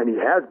 and he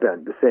has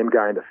been the same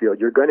guy on the field.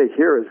 You're going to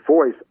hear his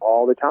voice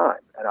all the time,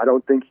 and I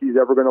don't think he's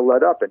ever going to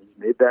let up, and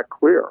he's made that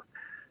clear.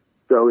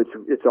 So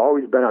it's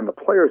always been on the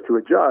players to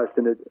adjust,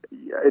 and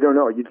I don't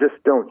know, you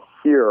just don't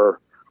hear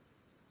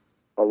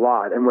a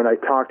lot. And when I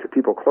talk to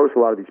people close to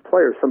a lot of these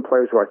players, some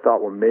players who I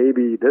thought, well,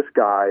 maybe this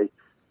guy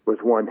was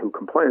one who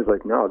complains,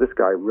 no, this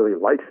guy really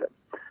likes him.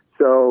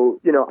 So,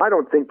 I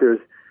don't think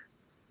there's,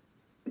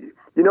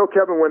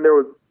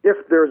 Kevin, if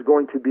there's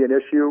going to be an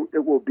issue,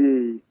 it will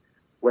be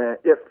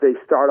if they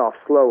start off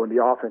slow and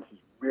the offense is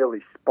really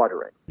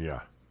sputtering.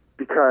 Yeah.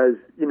 Because,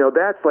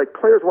 that's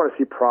players want to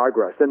see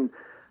progress. And,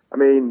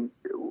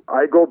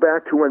 I go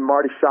back to when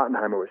Marty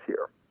Schottenheimer was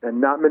here.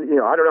 And not many,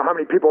 I don't know how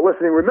many people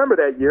listening remember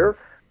that year,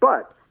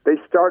 but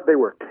they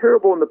were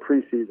terrible in the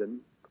preseason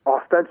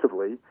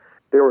offensively.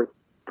 They were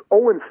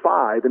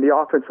 0-5, and the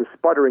offense was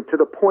sputtering to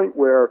the point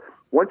where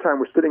one time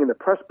we're sitting in the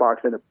press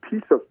box and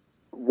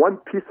one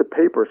piece of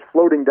paper is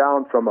floating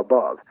down from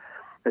above.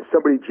 And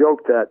somebody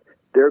joked that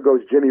there goes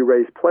Jimmy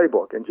Ray's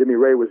playbook, and Jimmy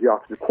Ray was the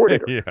offensive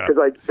coordinator. Because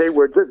they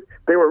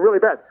were really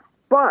bad.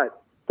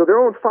 But so they're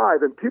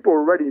 0-5, and people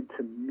were ready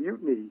to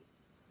mutiny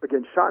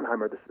against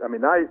Schottenheimer.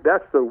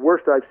 That's the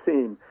worst I've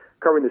seen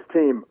covering this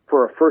team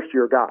for a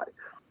first-year guy.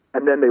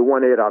 And then they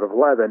won 8 out of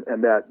 11,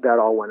 and that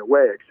all went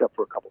away except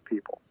for a couple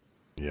people.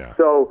 Yeah.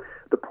 So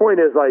the point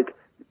is,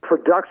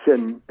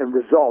 production and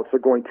results are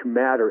going to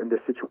matter in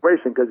this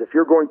situation, because if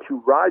you're going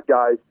to ride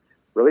guys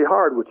really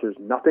hard, which there's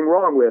nothing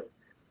wrong with,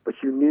 but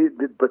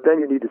then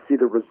you need to see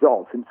the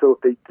results. And so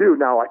if they do,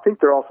 now I think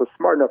they're also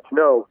smart enough to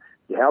know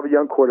you have a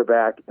young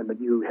quarterback and then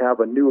you have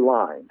a new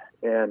line,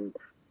 and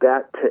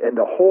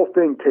the whole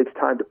thing takes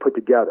time to put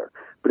together.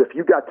 But if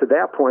you got to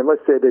that point,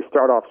 let's say they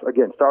start off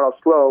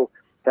slow,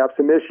 have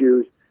some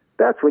issues,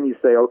 that's when you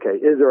say, okay,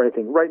 is there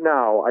anything? Right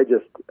now,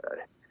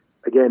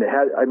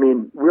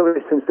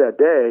 really since that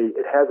day,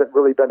 it hasn't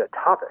really been a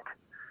topic.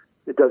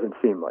 It doesn't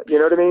seem like, you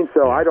know what I mean?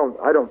 So yeah. I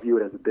don't view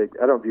it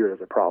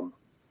as a problem.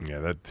 Yeah,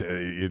 that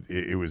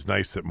it was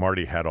nice that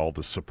Marty had all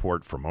the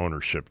support from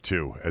ownership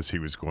too as he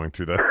was going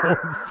through that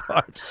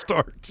 5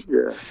 starts.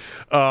 Yeah, it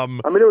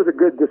was a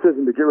good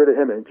decision to get rid of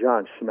him and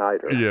John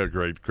Schneider. Yeah,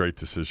 great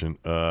decision.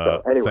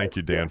 Anyway, thank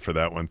you, Dan, for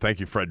that one. Thank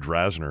you, Fred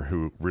Drasner,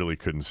 who really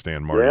couldn't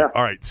stand Marty. Yeah.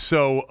 All right,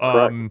 so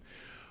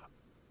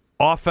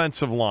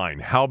offensive line,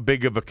 how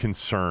big of a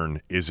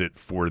concern is it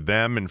for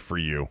them and for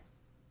you?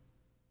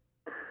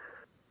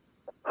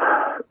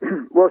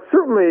 Well,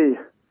 certainly,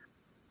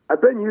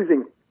 I've been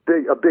using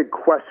a big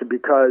question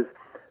because,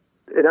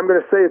 and I'm going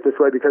to say it this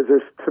way because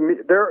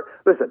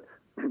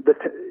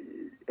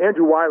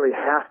Andrew Wiley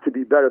has to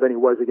be better than he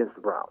was against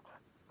the Browns.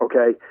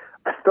 Okay,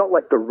 I felt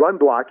like the run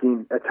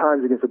blocking at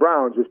times against the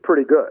Browns was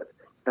pretty good,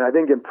 and I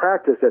think in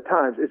practice at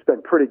times it's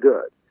been pretty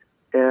good.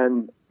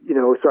 And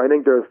so I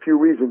think there are a few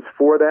reasons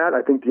for that.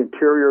 I think the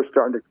interior is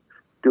starting to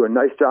do a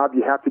nice job.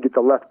 You have to get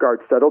the left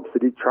guard settled.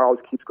 Sadiq Charles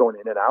keeps going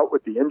in and out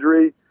with the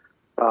injury.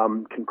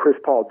 Can Chris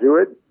Paul do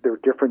it? There are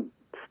different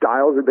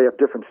styles, and they have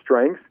different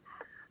strengths.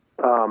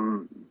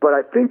 But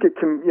I think it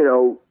can,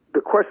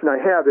 the question I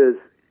have is,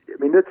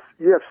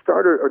 you have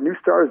new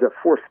starters at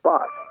 4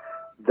 spots.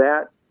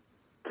 That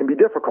can be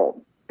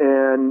difficult.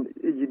 And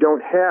you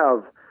don't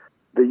have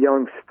the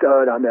young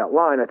stud on that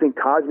line. I think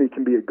Cosme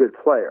can be a good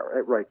player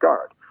at right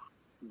guard.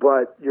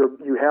 But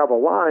you have a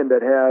line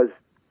that has,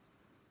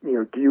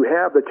 do you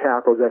have the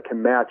tackles that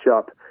can match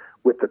up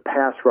with the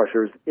pass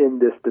rushers in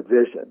this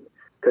division?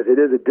 Because it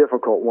is a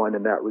difficult one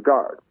in that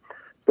regard.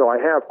 So I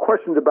have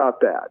questions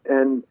about that.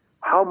 And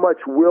how much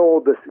will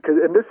this,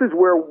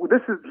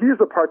 here's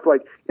the parts,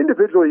 like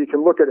individually you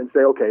can look at it and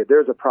say, okay,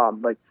 there's a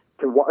problem. Like,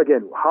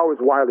 how is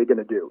Wiley going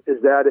to do?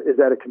 Is that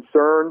a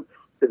concern?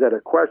 Is that a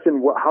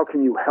question? How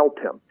can you help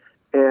him?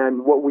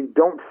 And what we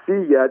don't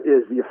see yet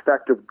is the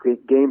effect of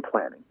game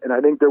planning. And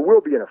I think there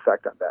will be an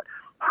effect on that.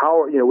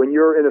 How, when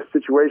you're in a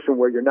situation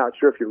where you're not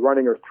sure if you're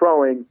running or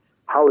throwing,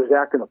 how is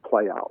that going to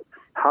play out?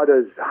 How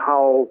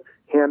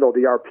handle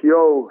the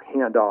RPO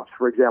handoffs,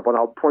 for example? And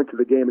I'll point to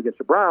the game against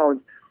the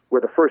Browns where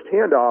the first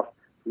handoff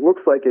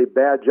looks like a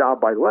bad job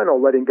by Leno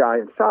letting guy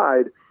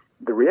inside.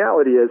 The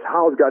reality is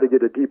Howell's got to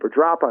get a deeper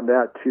drop on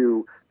that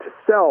to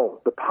sell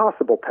the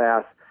possible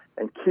pass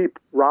and keep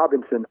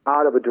Robinson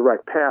out of a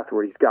direct path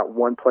where he's got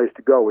one place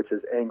to go, which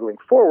is angling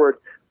forward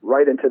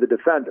right into the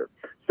defender.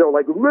 So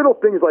like little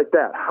things like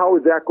that, how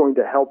is that going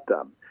to help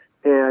them?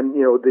 And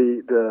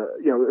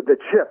the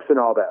chips and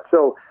all that.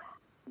 So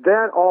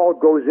that all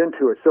goes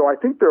into it. So I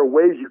think there are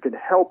ways you can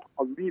help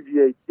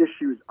alleviate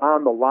issues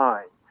on the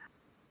line.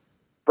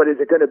 But is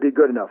it going to be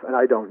good enough? And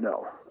I don't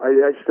know.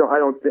 I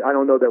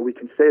don't know that we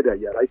can say that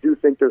yet. I do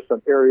think there's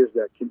some areas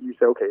that you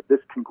say, okay, this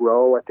can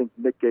grow. I think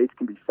Nick Gates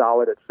can be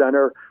solid at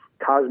center,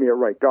 Cosme at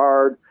right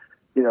guard,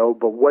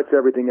 but what's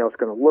everything else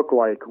going to look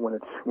like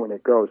when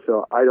it goes?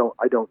 So I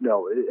don't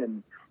know.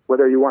 And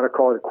whether you want to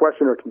call it a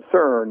question or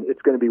concern,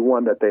 it's going to be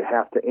one that they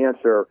have to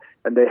answer.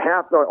 And they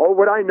have to,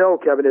 what I know,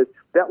 Kevin, is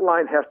that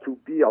line has to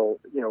be,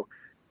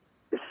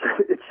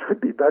 it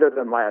should be better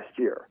than last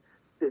year.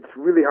 It's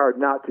really hard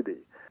not to be.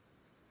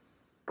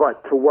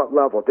 But to what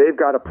level? They've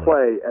got to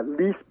play, at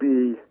least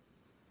be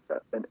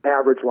an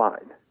average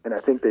line, and I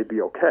think they'd be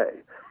okay.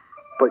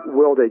 But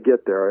will they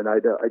get there? And I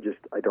don't, I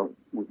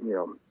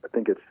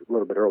think it's a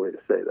little bit early to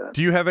say that.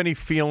 Do you have any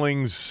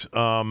feelings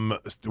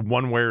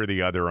one way or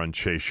the other on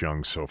Chase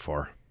Young so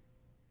far?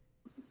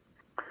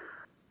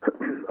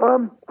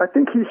 I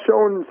think he's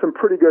shown some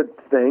pretty good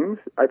things.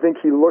 I think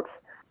he looks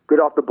good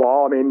off the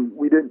ball. I mean,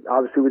 we didn't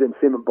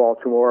see him in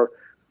Baltimore.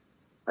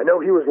 I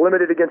know he was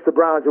limited against the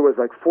Browns. It was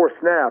like 4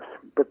 snaps,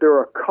 but there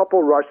were a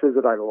couple rushes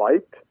that I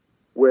liked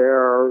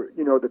where,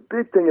 the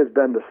big thing has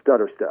been the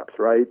stutter steps,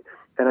 right?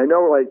 And I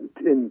know like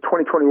in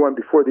 2021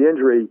 before the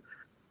injury,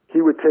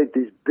 he would take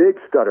these big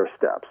stutter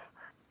steps.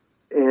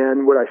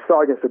 And what I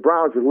saw against the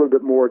Browns was a little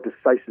bit more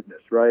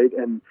decisiveness, right?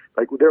 And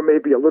like there may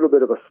be a little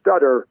bit of a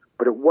stutter,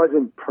 but it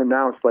wasn't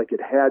pronounced like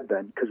it had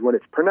been, because when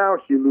it's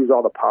pronounced, you lose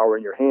all the power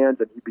in your hands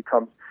and he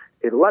becomes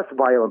a less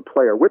violent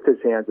player with his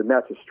hands, and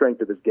that's the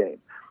strength of his game.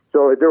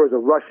 So there was a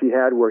rush he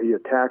had where he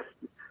attacks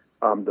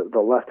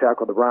the left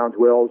tackle, the Browns,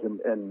 Wills,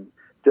 and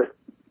just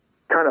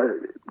kind of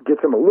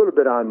gets him a little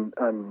bit on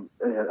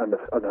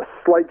a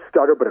slight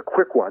stutter, but a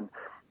quick one,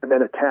 and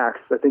then attacks,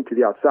 I think, to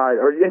the outside,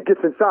 or it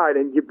gets inside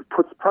and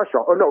puts pressure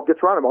on. Oh no,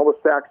 gets around him,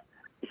 almost sacks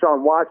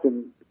Deshaun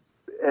Watson,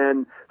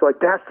 and so like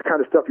that's the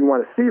kind of stuff you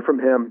want to see from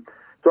him.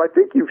 So I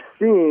think you've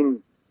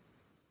seen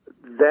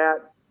that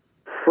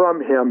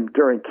from him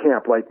during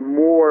camp, like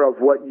more of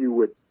what you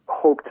would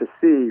hope to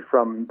see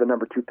from the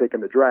number 2 pick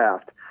in the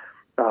draft.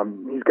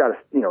 He's got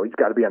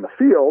to be on the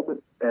field,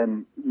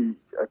 and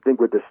I think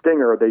with the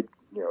stinger,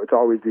 it's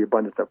always the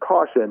abundance of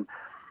caution.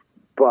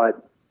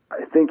 But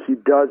I think he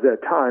does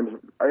at times.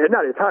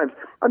 Not at times.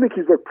 I think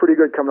he's looked pretty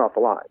good coming off the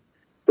line.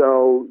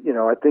 So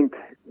I think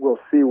we'll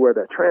see where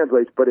that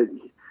translates. But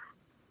he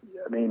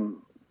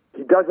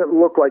doesn't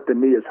look like the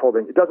knee is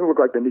holding. It doesn't look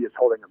like the knee is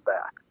holding him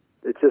back.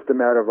 It's just a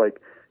matter of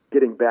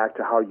getting back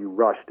to how you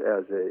rushed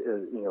as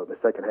the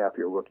second half of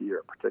your rookie year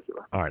in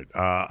particular. All right.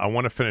 I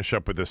want to finish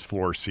up with this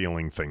floor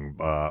ceiling thing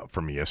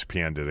from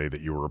ESPN today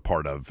that you were a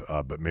part of,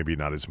 but maybe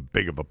not as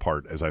big of a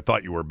part as I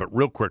thought you were. But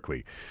real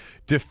quickly,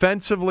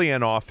 defensively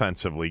and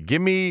offensively,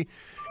 give me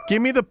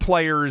the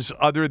players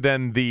other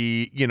than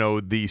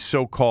the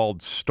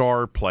so-called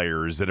star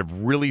players that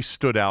have really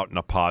stood out in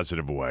a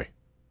positive way.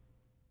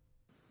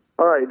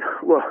 All right.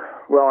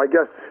 Well, I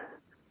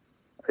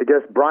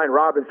guess Brian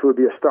Robinson would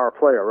be a star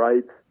player,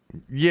 right?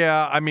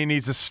 Yeah, I mean,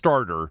 he's a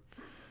starter,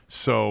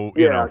 so,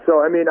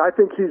 So, I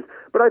think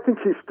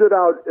he stood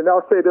out, and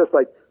I'll say this,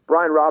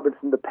 Brian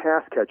Robinson, the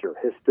pass catcher,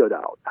 has stood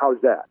out.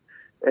 How's that?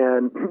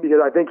 And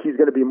because I think he's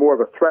going to be more of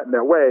a threat in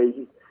that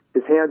way.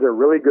 His hands are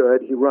really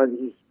good. He's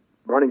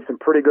running some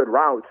pretty good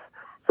routes.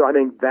 So I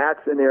think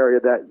that's an area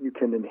that you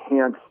can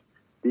enhance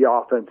the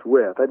offense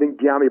with. I think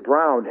Dyami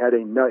Brown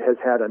has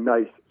had a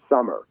nice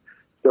summer.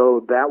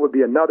 So that would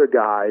be another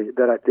guy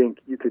that I think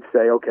you could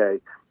say, okay,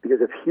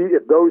 because if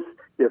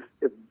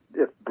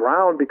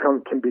Brown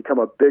can become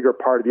a bigger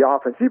part of the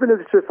offense, even if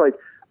it's just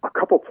a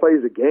couple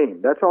plays a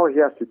game, that's all he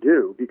has to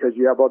do because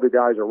you have other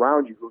guys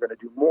around you who are going to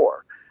do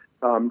more.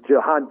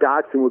 Jahan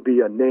Dotson would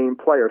be a name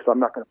player, so I'm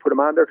not going to put him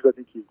on there because I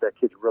think that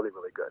kid's really,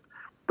 really good.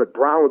 But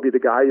Brown would be the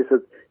guy who says,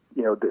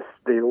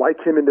 they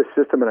like him in the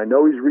system, and I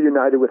know he's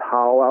reunited with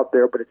Howell out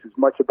there, but it's as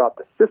much about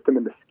the system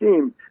and the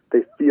scheme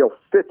they feel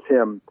fits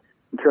him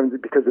in terms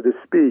of because of his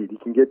speed. He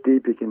can get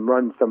deep. He can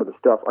run some of the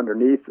stuff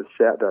underneath the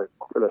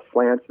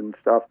slants and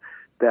stuff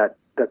that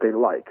they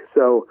like.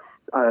 So,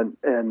 on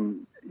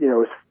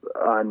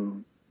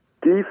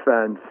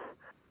defense,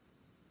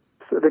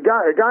 so the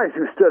guys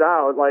who stood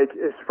out,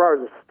 as far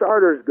as the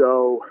starters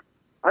go,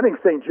 I think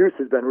St. Juste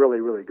has been really,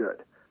 really good.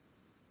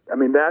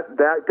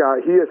 That guy,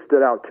 he has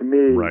stood out to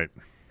me right.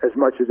 as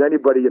much as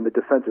anybody in the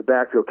defensive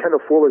backfield. Kendall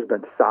Fuller's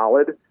been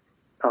solid,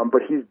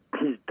 but he's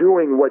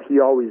doing what he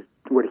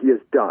has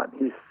done.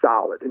 He's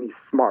solid and he's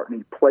smart and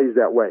he plays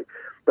that way.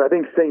 But I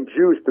think St.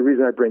 Juste, the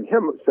reason I bring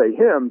him,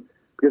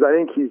 because I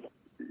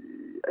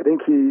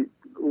think he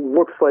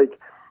looks like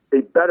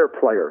a better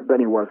player than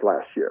he was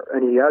last year,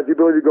 and he has the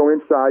ability to go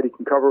inside. He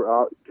can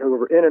cover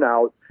in and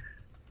out,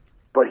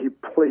 but he's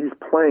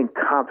playing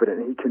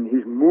confident.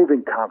 He's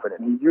moving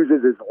confident. He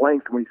uses his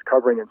length when he's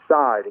covering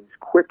inside. He's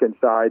quick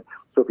inside,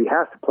 so if he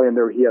has to play in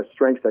there, he has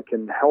strengths that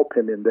can help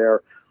him in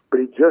there. But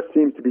he just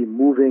seems to be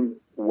moving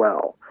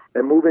well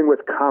and moving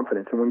with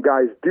confidence. And when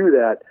guys do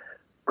that,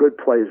 good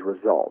plays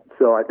result.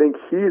 So I think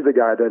he's the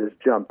guy that has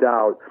jumped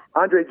out.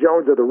 Andre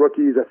Jones of the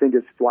rookies, I think,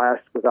 has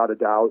flashed without a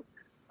doubt.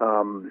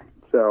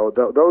 So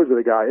those are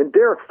the guys. And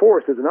Derek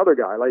Forrest is another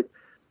guy.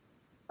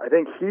 I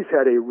think he's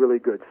had a really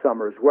good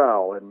summer as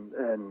well. And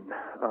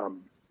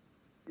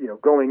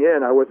going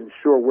in, I wasn't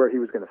sure where he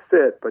was going to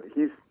fit, but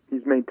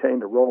he's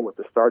maintained a role with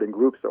the starting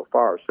group so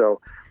far.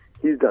 So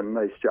he's done a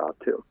nice job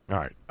too. All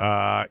right.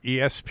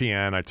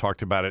 ESPN, I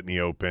talked about it in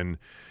the open.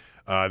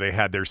 They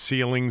had their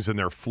ceilings and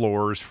their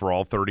floors for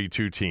all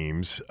 32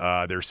 teams.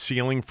 Their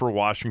ceiling for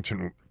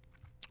Washington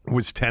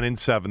was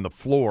 10-7. The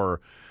floor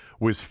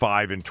was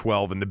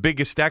 5-12, and the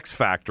biggest X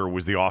factor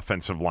was the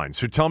offensive line.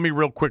 So tell me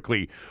real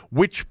quickly,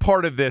 which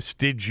part of this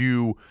did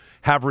you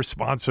have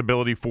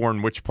responsibility for,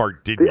 and which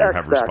part didn't you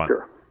have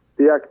responsibility?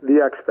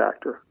 The X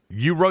factor.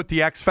 You wrote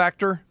the X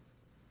factor?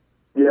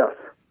 Yes.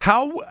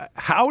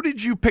 How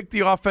did you pick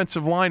the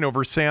offensive line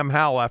over Sam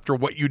Howell after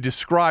what you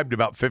described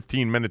about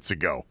 15 minutes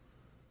ago?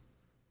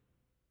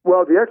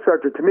 Well, the X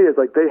factor to me is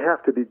they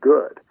have to be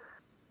good.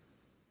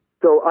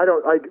 So I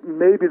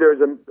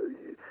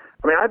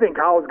think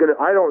Howell's going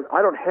to. I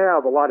don't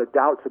have a lot of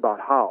doubts about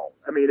Howell.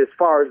 As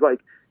far as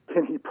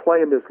can he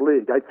play in this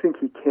league? I think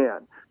he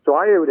can. So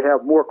I would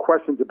have more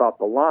questions about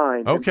the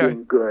line and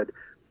being good.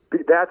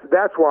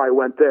 That's why I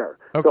went there.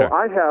 Okay. So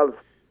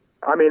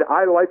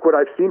I like what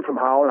I've seen from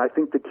Howell, and I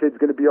think the kid's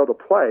going to be able to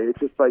play. It's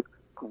just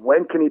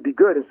when can he be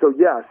good? And so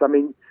yes,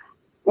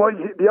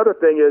 the other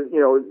thing is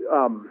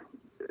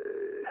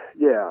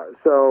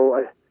So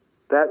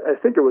I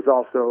think it was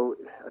also.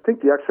 I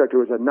think the X factor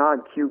was a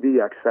non-QB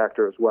X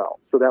factor as well.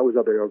 So that was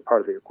other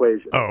part of the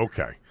equation. Oh,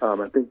 okay.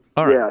 I think.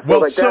 All right. Yeah.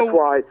 So that's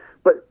why.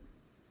 But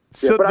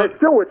I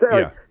still would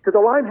say because the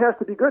line has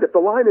to be good. If the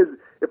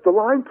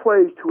line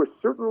plays to a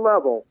certain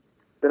level,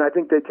 then I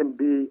think they can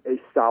be a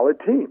solid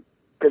team.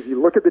 Because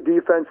you look at the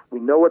defense, we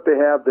know what they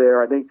have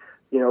there. I think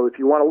if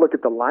you want to look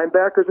at the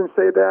linebackers and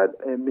say that,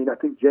 I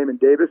think Jamin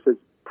Davis has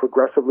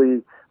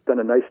progressively done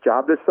a nice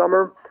job this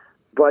summer.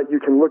 But you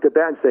can look at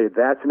that and say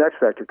that's an X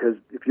factor because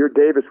if you're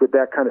Davis with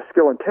that kind of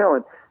skill and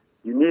talent,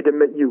 you need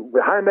to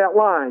behind that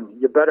line,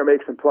 you better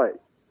make some plays.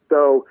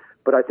 So,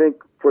 but I think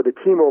for the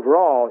team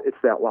overall, it's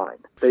that line.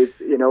 They,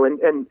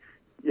 and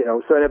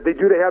if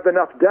they have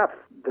enough depth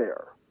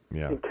there,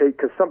 in case,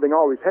 because something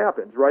always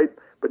happens, right?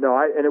 But no,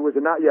 it was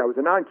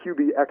a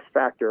non-QB X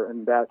factor,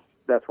 and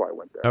that's why I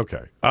went there.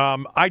 Okay.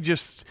 I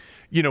just,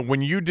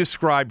 when you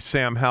described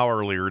Sam Howell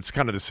earlier, it's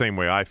kind of the same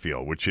way I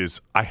feel, which is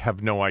I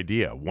have no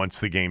idea. Once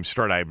the games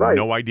start, I have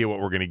no idea what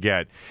we're going to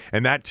get.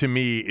 And that, to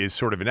me, is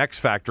sort of an X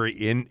factor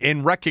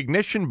in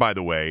recognition, by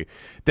the way,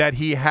 that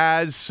he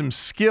has some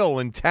skill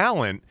and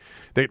talent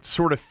that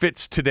sort of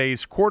fits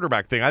today's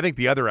quarterback thing. I think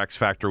the other X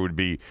factor would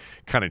be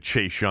kind of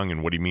Chase Young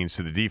and what he means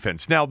to the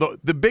defense. Now,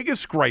 the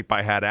biggest gripe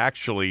I had,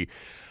 actually,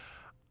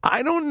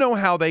 I don't know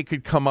how they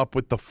could come up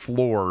with the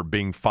floor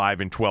being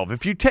 5-12.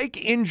 If you take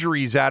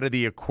injuries out of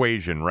the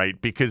equation, right?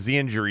 Because the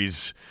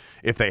injuries,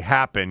 if they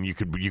happen, you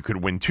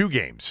could win 2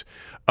 games.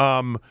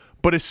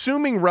 But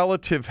assuming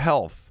relative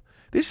health,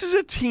 this is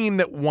a team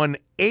that won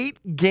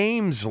 8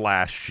 games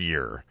last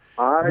year.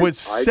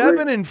 Was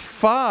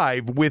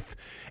 7-5 with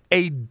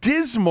a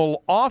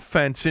dismal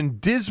offense and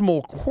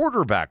dismal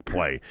quarterback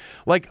play.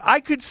 Like, I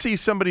could see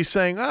somebody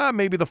saying,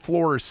 maybe the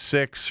floor is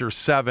 6 or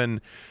 7.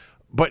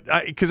 But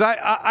because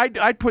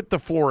I'd put the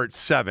floor at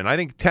 7. I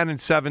think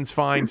 10-7's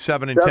fine,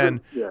 7-10.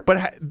 Yeah.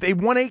 But they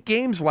won 8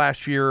 games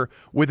last year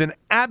with an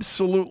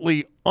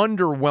absolutely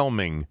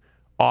underwhelming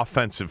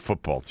offensive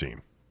football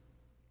team.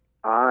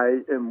 I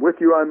am with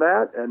you on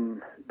that,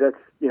 and that's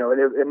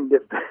and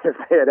if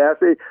they had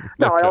asked me,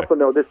 now I also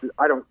know this is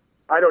I don't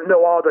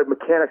know all the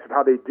mechanics of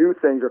how they do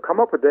things or come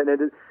up with it.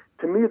 And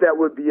to me, that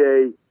would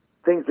be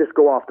things just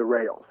go off the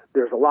rails.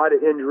 There's a lot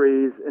of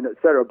injuries and et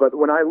cetera. But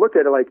when I look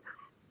at it, like,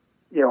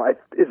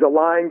 is the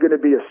line going to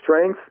be a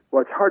strength?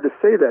 Well, it's hard to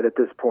say that at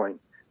this point.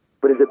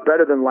 But is it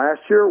better than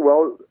last year?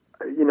 Well,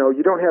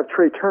 you don't have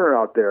Trey Turner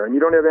out there, and you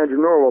don't have Andrew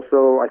Norwell,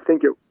 so I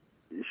think it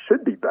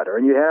should be better.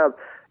 And you're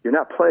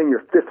not playing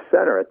your 5th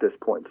center at this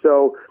point.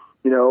 So,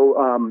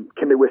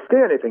 can they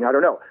withstand anything? I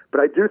don't know.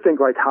 But I do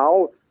think, like,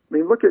 how –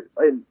 look at –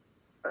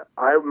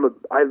 I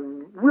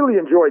really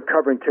enjoyed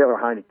covering Taylor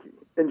Heineke.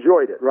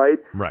 Enjoyed it, right?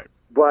 Right.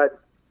 But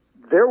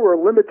there were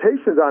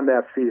limitations on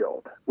that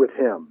field with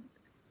him.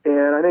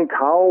 And I think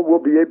Howell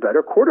will be a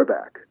better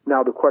quarterback.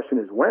 Now, the question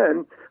is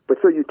when. But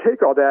so you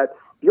take all that.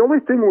 The only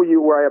thing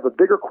where I have a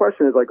bigger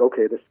question is like,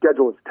 okay, the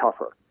schedule is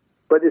tougher.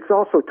 But it's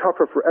also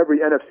tougher for every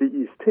NFC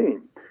East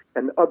team.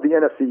 And of the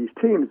NFC East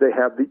teams, they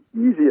have the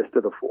easiest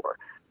of the 4.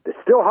 It's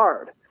still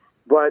hard,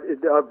 but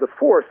of the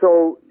 4.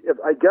 So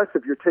I guess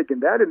if you're taking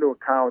that into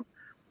account,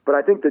 but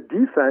I think the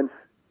defense,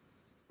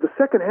 the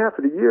second half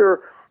of the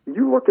year,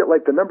 you look at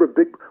like the number of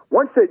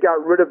once they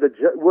got rid of the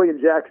William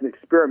Jackson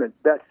experiment,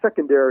 that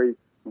secondary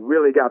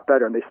really got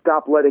better, and they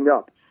stopped letting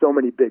up so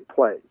many big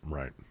plays.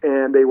 Right.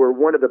 And they were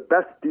one of the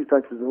best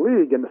defenses in the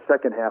league in the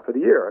second half of the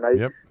year. And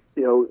as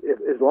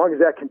long as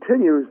that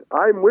continues,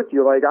 I'm with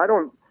you. Like, I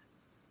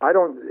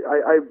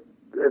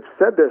have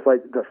said this,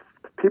 like, the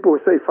people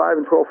who say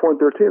 5-12,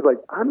 4-13 is like,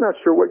 I'm not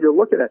sure what you're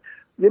looking at.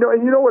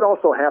 And what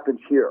also happens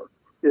here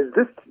is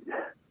this,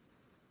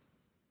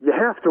 you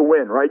have to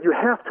win, right? You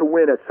have to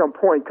win at some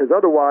point, because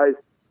otherwise,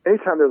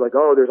 anytime they're like,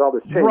 there's all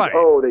this change. Right.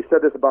 They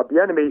said this about the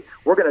enemy.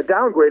 We're going to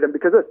downgrade them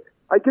because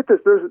I get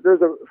this.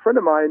 There's a friend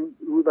of mine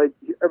who, like,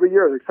 every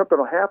year, like, something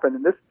will happen,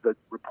 and this is the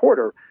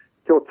reporter.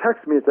 He'll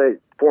text me and say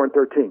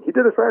 4-13. He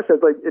did this last year,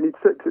 and he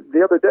said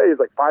the other day, he's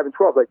like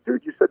 5-12. Like,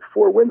 dude, you said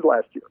 4 wins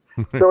last year.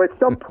 So at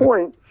some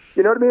point,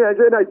 you know what I mean?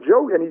 And I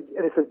joke, and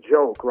it's a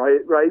joke,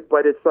 right?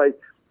 But it's like,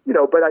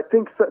 But I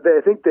think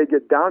they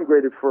get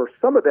downgraded for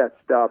some of that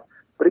stuff.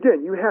 But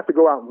again, you have to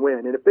go out and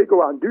win. And if they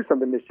go out and do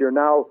something this year,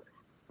 now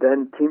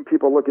then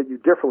people look at you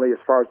differently as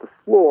far as the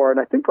floor. And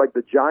I think like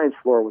the Giants'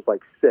 floor was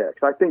like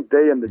 6. I think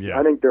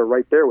I think they're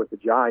right there with the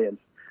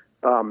Giants.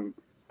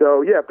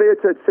 So yeah, if they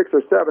had said 6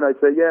 or 7, I'd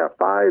say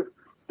 5.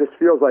 Just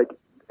feels like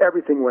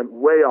everything went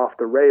way off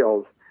the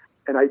rails.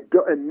 And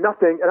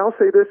nothing. And I'll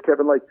say this,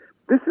 Kevin, like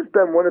this has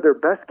been one of their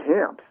best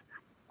camps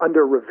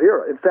under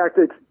Rivera. In fact,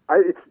 it's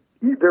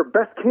their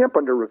best camp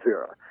under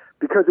Rivera.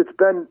 Because it's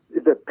been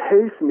the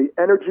pace and the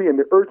energy and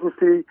the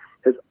urgency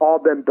has all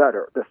been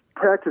better. The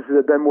practices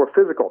have been more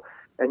physical,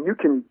 and you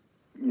can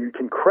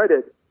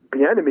credit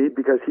Bieniemy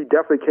because he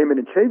definitely came in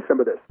and changed some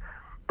of this.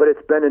 But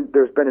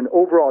there's been an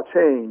overall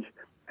change,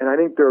 and I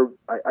think in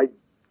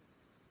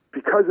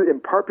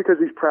part because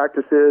these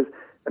practices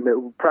and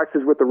the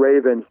practices with the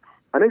Ravens,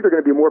 I think they're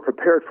going to be more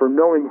prepared for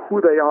knowing who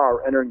they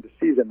are entering the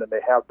season than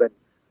they have been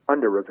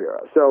under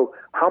Rivera. So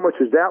how much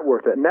is that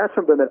worth it? And that's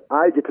something that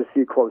I get to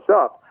see close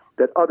up,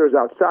 that others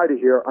outside of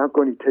here aren't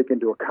going to take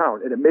into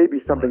account. And it may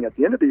be something at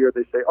the end of the year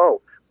they say,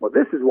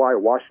 this is why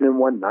Washington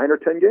won 9 or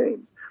 10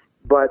 games.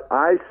 But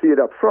I see it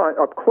up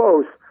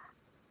close,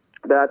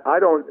 that I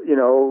don't,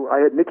 I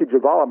had Nikki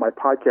Javala on my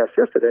podcast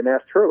yesterday and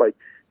asked her, like,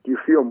 do you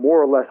feel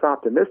more or less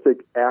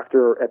optimistic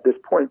at this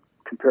point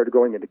compared to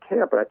going into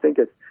camp? And I think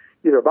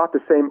either about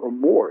the same or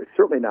more. It's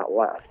certainly not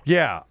less.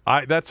 Yeah,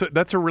 that's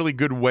a really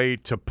good way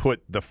to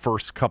put the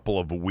first couple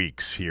of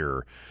weeks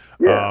here.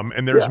 Yeah.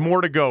 And there's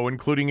more to go,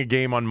 including a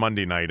game on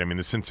Monday night. I mean,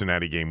 the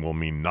Cincinnati game will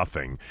mean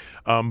nothing.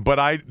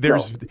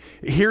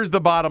 Here's the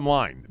bottom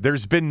line.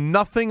 There's been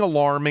nothing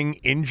alarming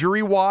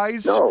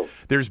injury-wise. No.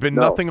 There's been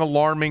nothing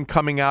alarming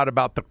coming out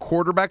about the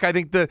quarterback. I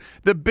think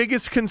the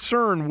biggest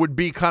concern would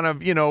be kind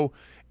of,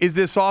 is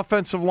this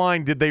offensive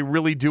line, did they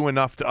really do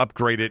enough to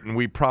upgrade it? And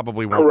we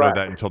probably won't know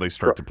that until they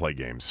start to play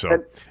games. So,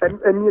 and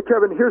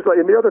Kevin,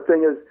 and the other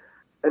thing is,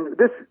 and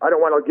this, I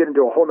don't want to get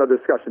into a whole nother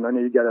discussion. I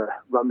know you got to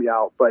run me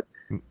out, but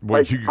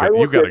well, you got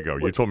to go.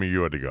 You told me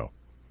you had to go.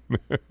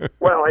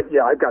 Well,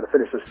 I've got to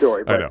finish the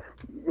story, but I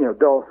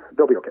know.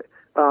 They'll be okay.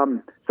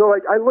 So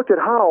I look at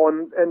how,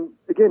 and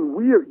again,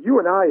 you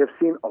and I have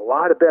seen a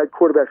lot of bad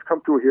quarterbacks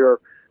come through here,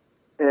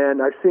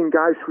 and I've seen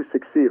guys who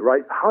succeed.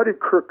 Right? How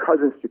did Kirk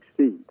Cousins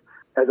succeed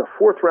as a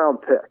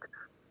fourth-round pick?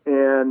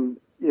 And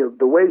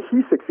the way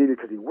he succeeded,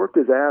 because he worked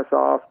his ass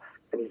off,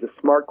 and he's a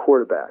smart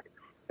quarterback.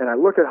 And I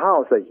look at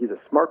Howell and say he's a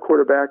smart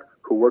quarterback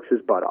who works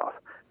his butt off.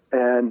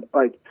 And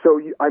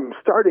I'm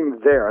starting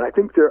there. And I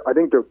think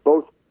they're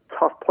both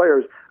tough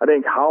players. I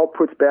think Howell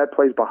puts bad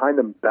plays behind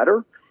them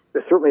better,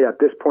 certainly at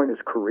this point in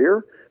his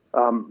career.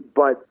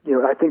 But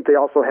I think they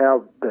also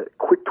have the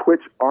quick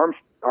twitch arm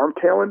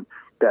talent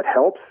that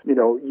helps.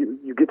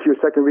 You get to your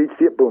second read,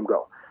 see it, boom,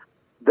 go.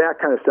 That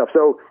kind of stuff.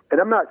 So,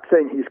 and I'm not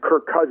saying he's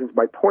Kirk Cousins.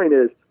 My point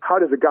is, how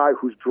does a guy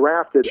who's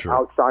drafted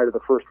outside of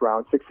the first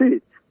round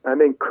succeed? I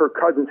think Kirk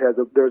Cousins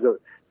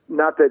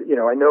not that,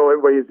 I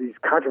know he's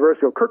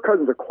controversial. Kirk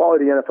Cousins is a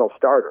quality NFL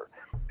starter.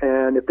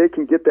 And if they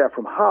can get that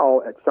from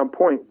Howell at some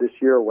point this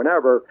year or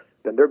whenever,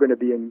 then they'll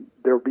be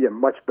in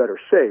much better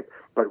shape.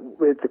 But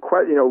it's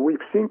we've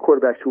seen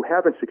quarterbacks who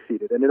haven't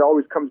succeeded, and it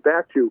always comes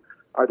back to,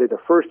 are they the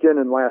first in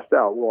and last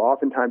out? Well,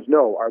 oftentimes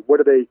no.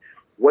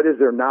 What is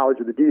their knowledge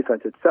of the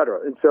defense, et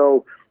cetera? And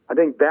so I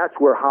think that's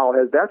where Howell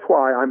has. That's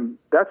why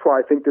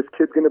I think this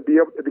kid's going to be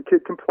able. The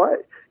kid can play,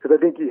 because I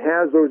think he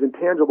has those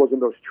intangibles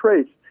and those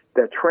traits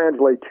that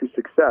translate to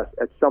success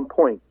at some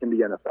point in the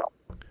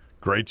NFL.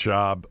 Great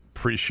job.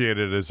 Appreciate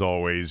it as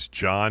always.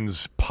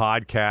 John's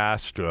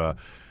podcast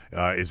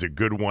is a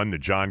good one. The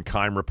John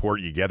Keim Report.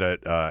 You get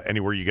it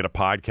anywhere you get a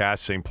podcast,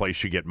 same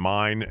place you get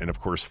mine. And, of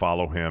course,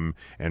 follow him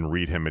and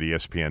read him at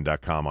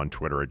ESPN.com, on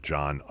Twitter at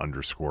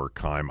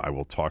John_Keim. I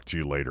will talk to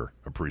you later.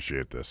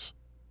 Appreciate this.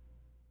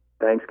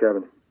 Thanks,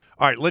 Kevin.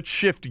 All right, let's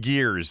shift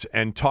gears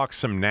and talk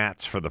some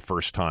Nats for the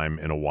first time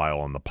in a while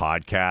on the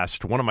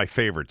podcast. One of my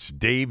favorites,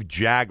 Dave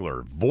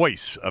Jagler,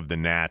 voice of the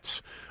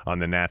Nats on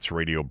the Nats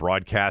radio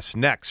broadcast.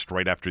 Next,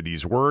 right after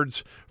these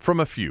words from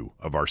a few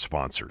of our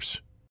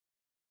sponsors.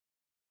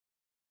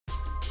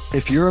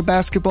 If you're a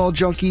basketball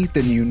junkie,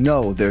 then you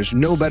know there's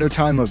no better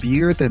time of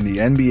year than the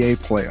NBA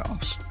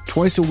playoffs.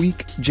 Twice a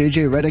week,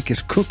 JJ Redick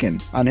is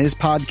cooking on his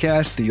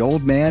podcast, The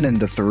Old Man and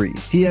the Three.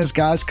 He has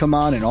guys come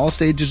on in all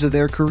stages of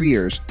their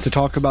careers to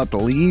talk about the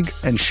league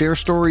and share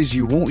stories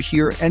you won't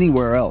hear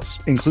anywhere else,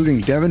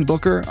 including Devin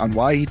Booker on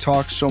why he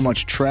talks so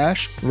much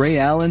trash, Ray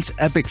Allen's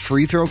epic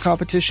free throw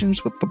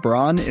competitions with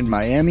LeBron in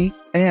Miami,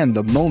 and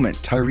the moment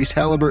Tyrese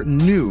Halliburton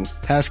knew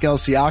Pascal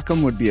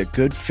Siakam would be a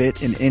good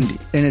fit in Indy.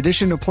 In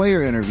addition to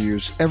player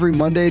interviews, every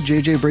Monday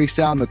JJ breaks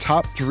down the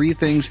top 3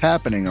 things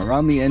happening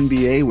around the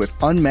NBA with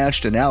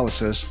unmatched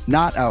analysis,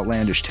 not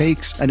outlandish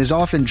takes, and is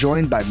often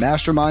joined by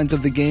masterminds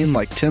of the game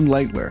like Tim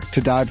Legler to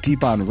dive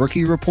deep on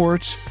rookie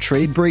reports,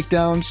 trade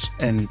breakdowns,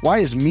 and why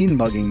is mean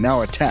mugging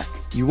now a tech?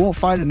 You won't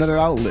find another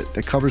outlet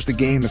that covers the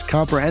game as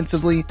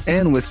comprehensively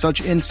and with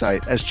such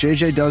insight as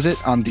JJ does it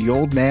on The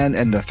Old Man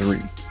and the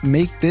Three.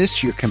 Make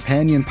this your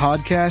companion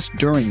podcast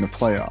during the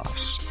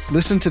playoffs.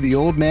 Listen to The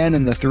Old Man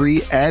and the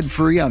Three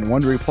ad-free on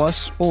Wondery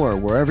Plus or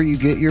wherever you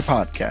get your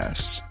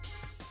podcasts.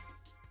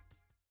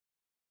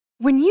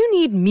 When you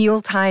need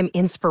mealtime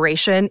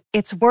inspiration,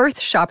 it's worth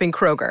shopping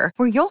Kroger,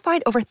 where you'll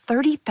find over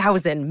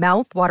 30,000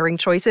 mouth-watering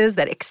choices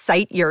that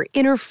excite your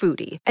inner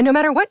foodie. And no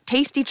matter what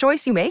tasty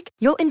choice you make,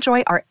 you'll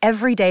enjoy our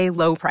everyday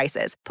low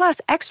prices, plus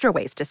extra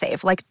ways to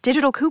save, like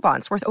digital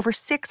coupons worth over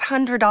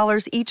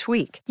 $600 each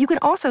week. You can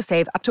also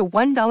save up to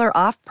 $1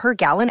 off per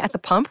gallon at the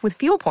pump with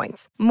fuel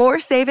points. More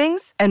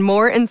savings and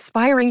more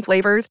inspiring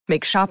flavors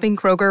make shopping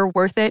Kroger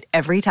worth it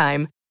every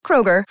time.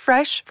 Kroger,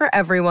 fresh for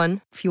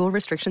everyone. Fuel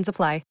restrictions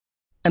apply.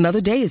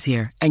 Another day is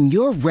here, and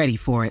you're ready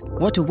for it.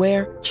 What to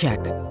wear? Check.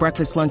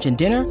 Breakfast, lunch, and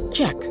dinner?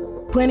 Check.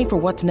 Planning for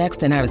what's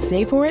next and how to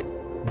save for it?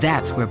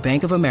 That's where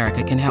Bank of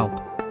America can help.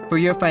 For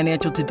your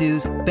financial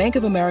to-dos, Bank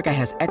of America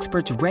has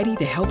experts ready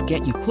to help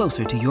get you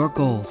closer to your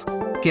goals.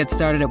 Get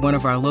started at one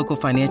of our local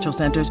financial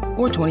centers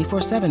or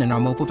 24/7 in our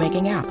mobile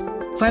banking app.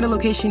 Find a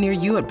location near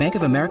you at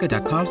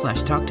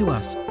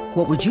bankofamerica.com/talktous.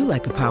 What would you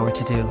like the power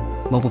to do?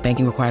 Mobile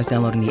banking requires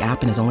downloading the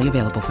app and is only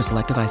available for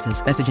select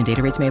devices. Message and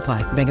data rates may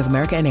apply. Bank of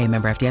America N.A.,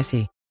 member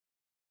FDIC.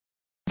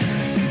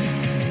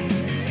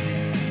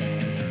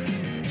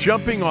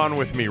 Jumping on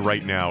with me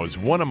right now is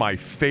one of my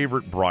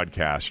favorite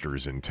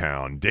broadcasters in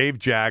town, Dave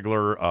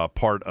Jagler,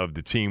 part of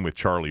the team with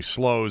Charlie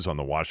Slows on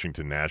the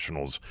Washington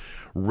Nationals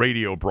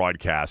radio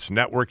broadcast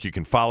network. You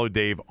can follow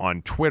Dave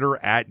on Twitter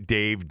at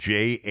Dave,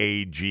 Jagler.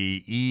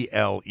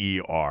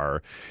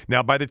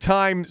 Now, by the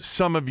time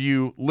some of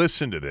you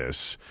listen to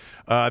this,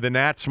 the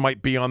Nats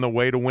might be on the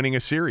way to winning a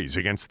series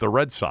against the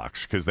Red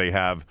Sox because they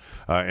have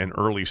an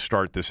early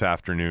start this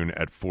afternoon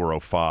at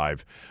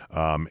 4:05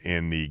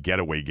 in the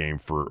getaway game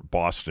for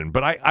Boston.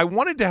 But I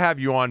wanted to have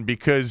you on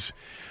because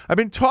I've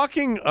been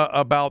talking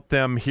about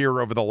them here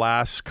over the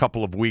last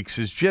couple of weeks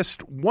as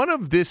just one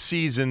of this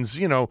season's,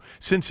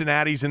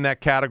 Cincinnati's in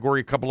that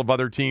category, a couple of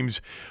other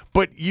teams.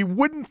 But you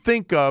wouldn't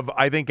think of,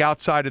 I think,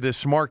 outside of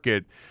this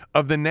market,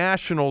 of the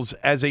Nationals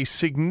as a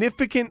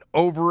significant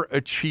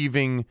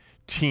overachieving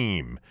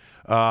team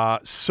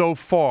so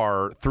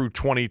far through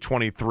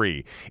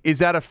 2023. Is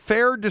that a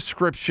fair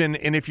description?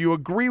 And if you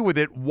agree with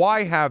it,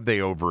 why have they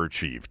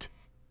overachieved?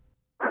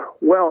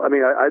 Well, I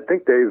mean, I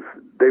think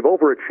they've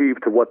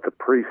overachieved to what the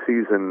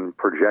preseason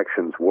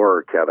projections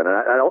were, Kevin.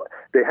 And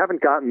they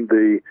haven't gotten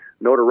the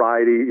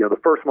notoriety. The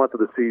first month of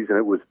the season,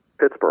 it was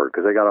Pittsburgh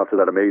because they got off to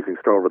that amazing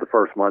start over the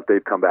first month.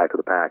 They've come back to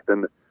the pack.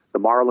 Then the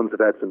Marlins have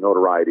had some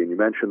notoriety, and you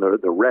mentioned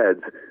the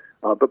Reds.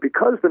 But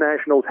because the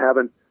Nationals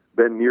haven't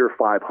been near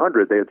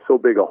 500, they had so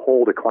big a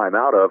hole to climb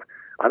out of.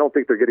 I don't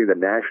think they're getting the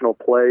national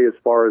play as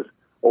far as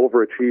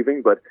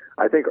overachieving, but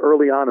I think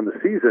early on in the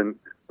season,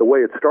 the way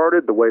it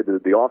started, the way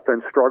the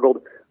offense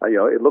struggled,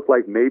 it looked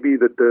like maybe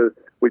that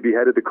we'd be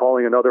headed to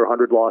calling another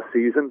 100-loss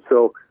season.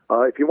 So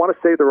if you want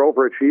to say they're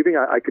overachieving,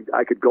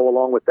 I could go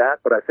along with that.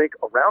 But I think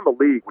around the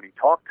league, when you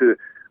talk to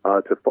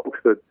folks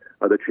that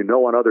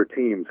on other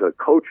teams,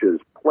 coaches,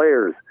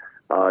 players,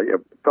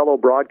 fellow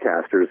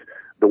broadcasters,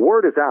 the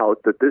word is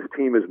out that this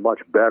team is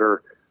much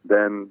better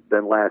than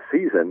last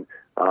season.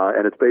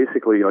 And it's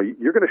basically,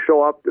 you're going to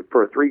show up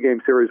for a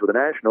 3-game series with the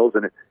Nationals,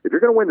 and if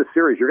you're going to win the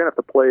series, you're going to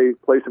have to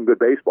play some good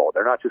baseball.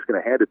 They're not just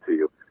going to hand it to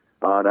you.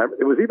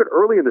 It was even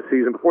early in the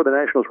season, before the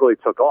Nationals really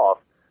took off,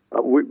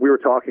 we were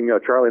talking,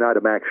 Charlie and I,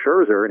 to Max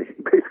Scherzer, and he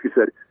basically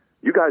said,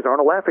 "You guys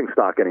aren't a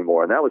laughingstock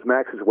anymore." And that was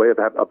Max's way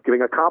of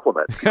giving a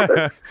compliment.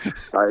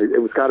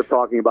 It was kind of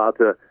talking about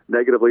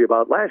negatively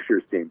about last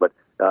year's team, but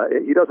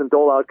he doesn't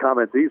dole out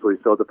comments easily.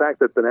 So the fact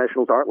that the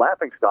Nationals aren't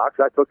laughingstocks,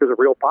 I took as a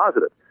real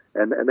positive,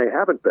 and they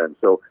haven't been.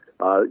 So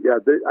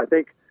I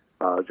think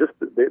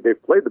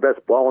they've played the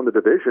best ball in the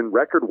division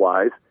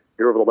record-wise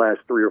here over the last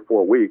 3 or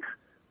 4 weeks.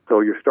 So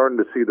you're starting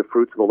to see the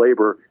fruits of the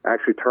labor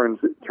actually turn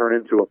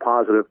into a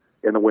positive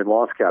in the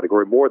win-loss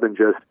category, more than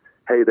just,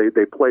 hey,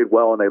 they played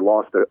well and they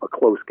lost a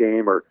close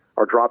game or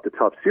dropped a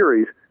tough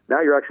series.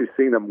 Now you're actually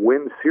seeing them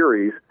win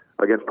series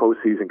against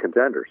postseason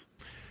contenders.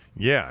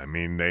 Yeah, I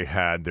mean, they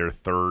had their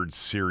third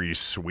series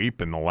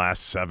sweep in the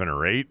last 7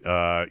 or 8,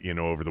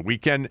 over the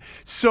weekend.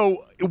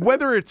 So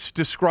whether it's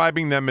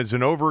describing them as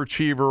an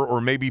overachiever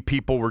or maybe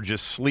people were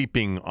just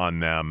sleeping on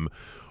them,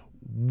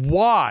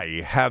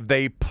 why have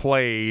they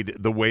played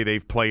the way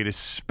they've played,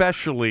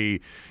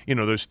 especially,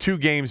 those 2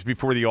 games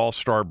before the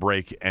All-Star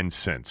break and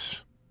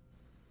since?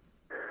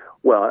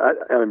 Well,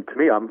 to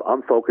me,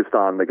 I'm focused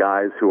on the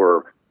guys who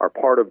are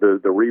part of the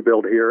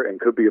rebuild here and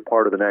could be a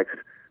part of the next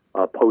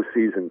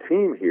postseason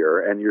team here.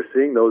 And you're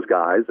seeing those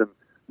guys, and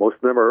most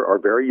of them are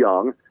very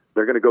young.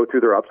 They're going to go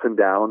through their ups and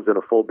downs in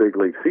a full big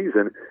league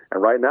season.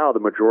 And right now, the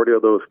majority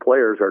of those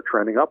players are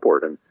trending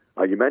upward. And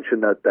you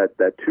mentioned that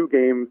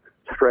 2-game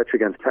stretch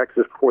against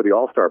Texas before the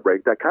All-Star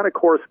break, that kind of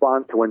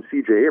corresponds to when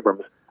C.J.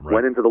 Abrams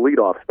went into the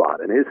leadoff spot.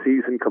 And his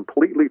season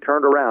completely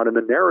turned around, and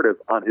the narrative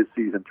on his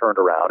season turned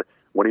around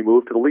when he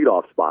moved to the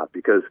leadoff spot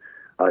because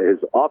his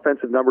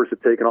offensive numbers have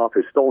taken off.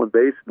 His stolen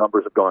base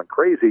numbers have gone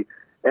crazy.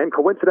 And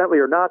coincidentally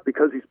or not,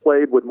 because he's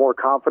played with more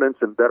confidence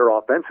and better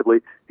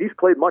offensively, he's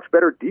played much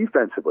better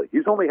defensively.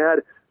 He's only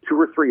had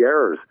 2 or 3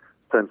 errors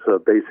since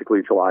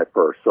basically July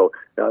 1st. So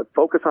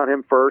focus on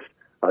him first.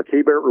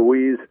 Keibert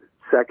Ruiz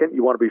second.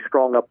 You want to be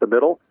strong up the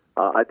middle.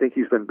 I think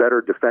he's been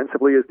better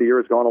defensively as the year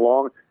has gone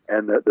along.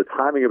 And the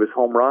timing of his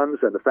home runs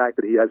and the fact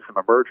that he has some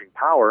emerging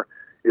power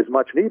is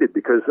much needed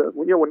because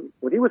when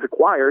he was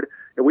acquired,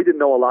 and we didn't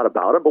know a lot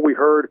about him, but we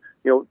heard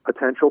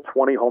potential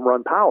 20 home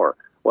run power.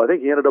 Well, I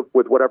think he ended up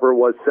with whatever it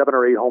was 7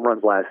 or 8 home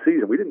runs last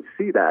season. We didn't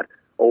see that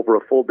over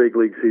a full big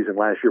league season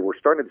last year. We're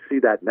starting to see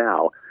that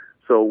now.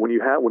 So when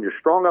you're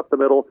strong up the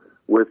middle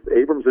with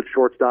Abrams at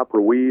shortstop,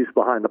 Ruiz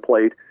behind the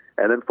plate,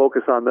 and then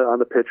focus on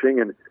the pitching,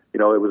 and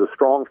it was a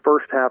strong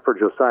first half for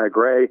Josiah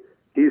Gray.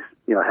 He's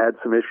had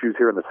some issues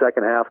here in the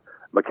second half.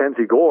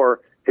 Mackenzie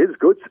Gore, his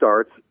good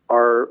starts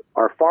are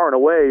far and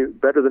away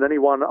better than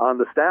anyone on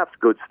the staff's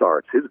good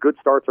starts. His good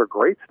starts are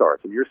great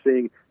starts, and you're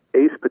seeing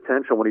ace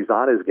potential when he's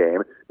on his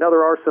game. Now,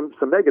 there are some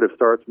negative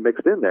starts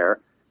mixed in there,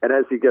 and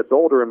as he gets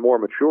older and more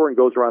mature and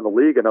goes around the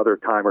league another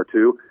time or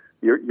two,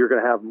 you're going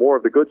to have more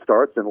of the good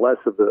starts and less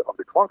of the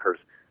clunkers.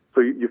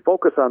 So you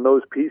focus on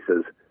those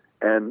pieces,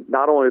 and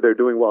not only they're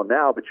doing well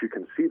now, but you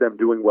can see them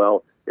doing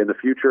well in the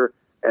future.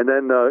 And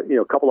then,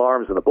 a couple of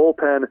arms in the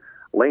bullpen,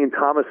 Lane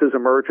Thomas's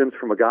emergence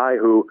from a guy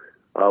who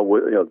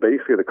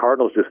Basically the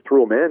Cardinals just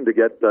threw him in to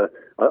get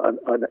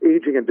an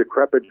aging and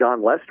decrepit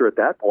John Lester at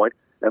that point.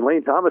 And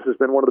Lane Thomas has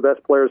been one of the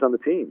best players on the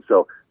team.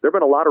 So there have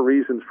been a lot of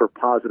reasons for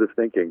positive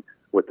thinking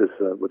with this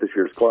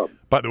year's club.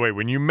 By the way,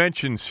 when you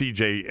mentioned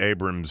C.J.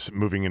 Abrams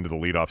moving into the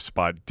leadoff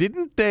spot,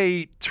 didn't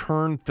they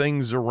turn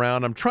things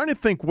around? I'm trying to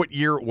think what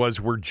year it was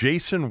where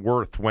Jason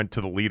Worth went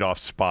to the leadoff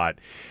spot,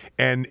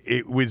 and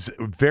it was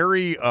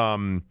very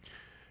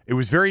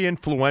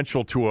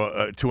influential to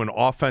an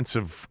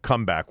offensive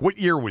comeback. What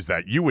year was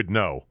that? You would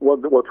know. Well,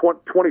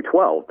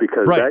 2012,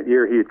 because that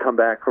year he had come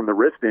back from the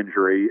wrist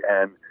injury,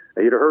 and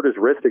he'd hurt his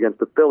wrist against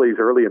the Phillies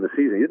early in the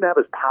season. He didn't have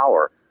his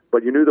power,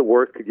 but you knew that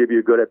Worth could give you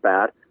a good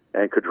at-bat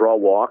and could draw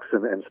walks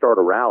and start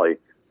a rally.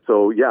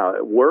 So,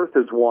 yeah, Worth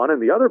is one,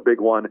 and the other big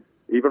one,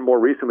 even more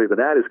recently than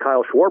that, is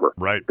Kyle Schwarber.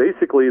 Right.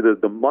 Basically,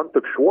 the month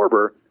of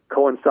Schwarber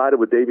coincided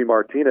with Davey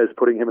Martinez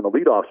putting him in the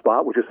leadoff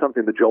spot, which is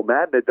something that Joe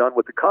Madden had done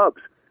with the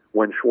Cubs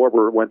when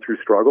Schwarber went through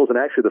struggles. And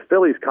actually, the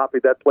Phillies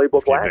copied that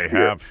playbook last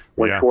year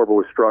when Schwarber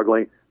was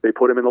struggling. They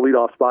put him in the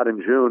leadoff spot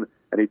in June,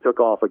 and he took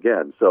off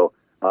again. So,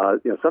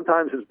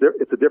 sometimes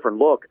it's a different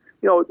look.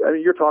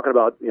 You're talking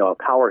about, a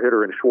power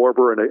hitter in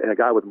Schwarber and a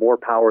guy with more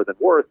power than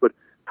Worth. But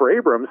for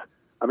Abrams,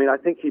 I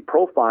think he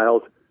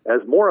profiles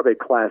as more of a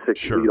classic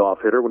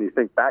leadoff hitter. When you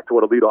think back to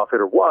what a leadoff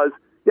hitter was,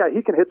 yeah,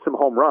 he can hit some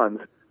home runs,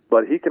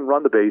 but he can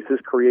run the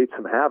bases, create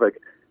some havoc,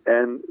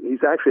 and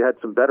he's actually had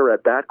some better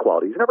at-bat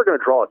quality. He's never going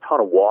to draw a ton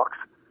of walks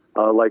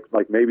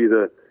like maybe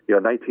the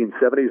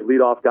 1970s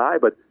leadoff guy,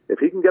 but if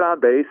he can get on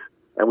base,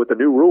 and with the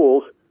new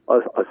rules,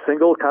 a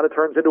single kind of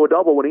turns into a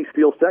double when he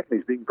steals second.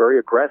 He's being very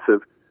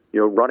aggressive,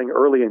 running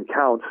early in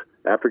counts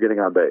after getting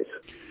on base.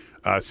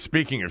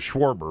 Speaking of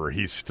Schwarber,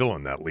 he's still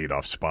in that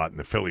leadoff spot, and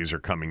the Phillies are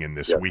coming in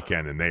this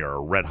weekend, and they are a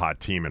red-hot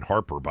team. And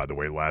Harper, by the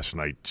way, last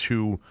night,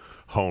 2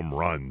 home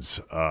runs.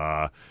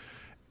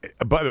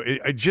 By the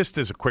way, just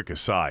as a quick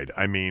aside,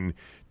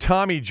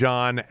 Tommy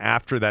John,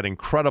 after that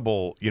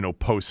incredible,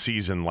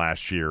 postseason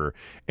last year,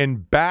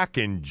 and back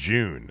in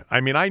June,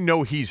 I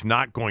know he's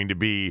not going to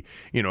be,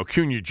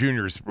 Acuna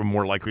Jr. is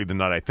more likely than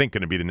not, I think,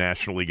 going to be the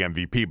National League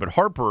MVP. But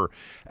Harper,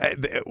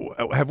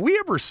 have we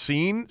ever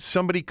seen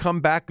somebody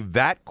come back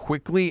that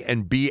quickly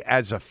and be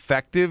as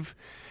effective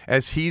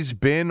as he's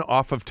been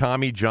off of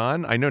Tommy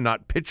John? I know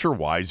not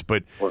pitcher-wise,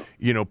 but,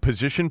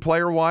 position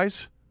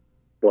player-wise?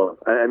 Well,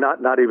 and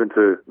not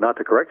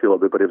to correct you a little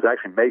bit, but it was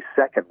actually May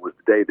 2nd was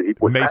the day that he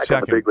was back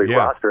on the big league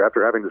roster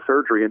after having the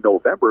surgery in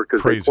November,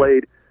 because they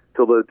played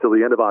till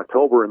the end of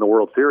October in the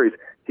World Series.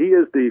 He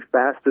is the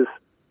fastest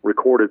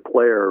recorded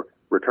player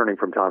returning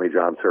from Tommy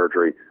John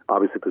surgery.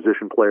 Obviously,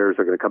 position players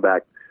are going to come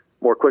back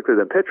more quickly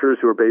than pitchers,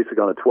 who are basically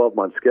on a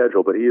 12-month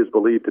schedule, but he is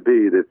believed to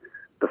be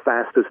the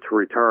fastest to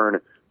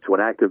return to an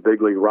active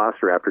big league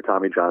roster after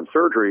Tommy John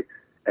surgery.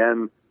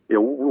 And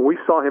when we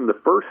saw him the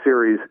first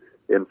series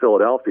in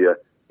Philadelphia,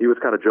 he was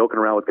kind of joking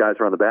around with guys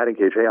around the batting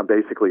cage. Hey, I'm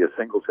basically a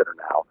singles hitter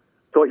now.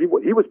 So he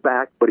was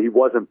back, but he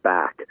wasn't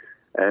back.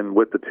 And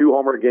with the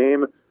 2-homer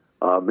game,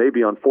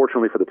 maybe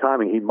unfortunately for the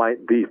timing, he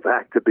might be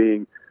back to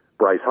being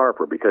Bryce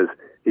Harper, because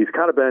he's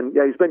kind of been,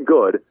 he's been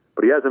good,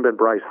 but he hasn't been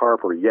Bryce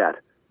Harper yet.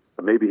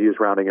 But maybe he is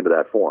rounding into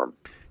that form.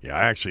 Yeah,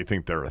 I actually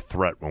think they're a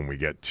threat when we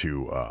get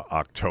to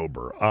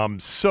October.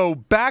 So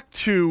back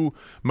to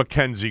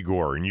Mackenzie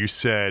Gore, and you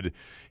said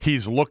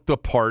he's looked the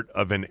part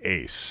of an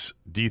ace.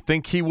 Do you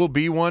think he will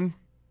be one?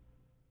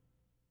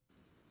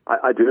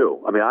 I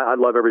do. I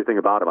love everything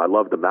about him. I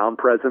love the mound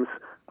presence.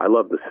 I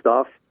love the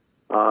stuff.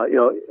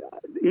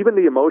 Even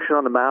the emotion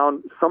on the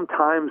mound,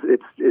 sometimes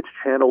it's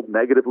channeled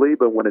negatively,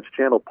 but when it's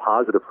channeled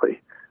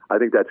positively, I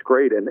think that's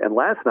great. And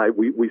last night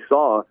we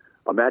saw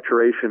a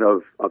maturation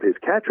of his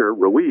catcher,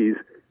 Ruiz.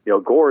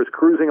 Gore is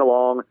cruising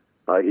along.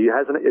 He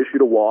hasn't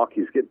issued a walk.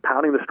 He's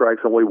pounding the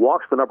strike zone. He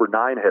walks the number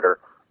 9 hitter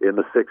in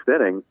the 6th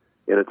inning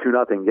in a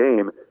 2-0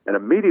 game, and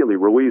immediately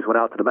Ruiz went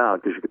out to the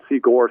mound, because you could see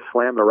Gore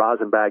slam the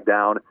rosin bag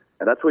down,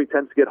 and that's why he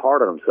tends to get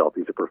hard on himself.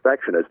 He's a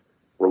perfectionist.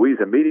 Ruiz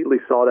immediately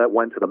saw that,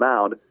 went to the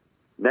mound.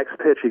 Next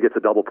pitch, he gets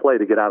a double play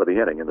to get out of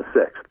the inning in the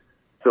 6th.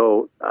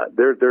 So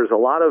there's a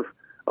lot of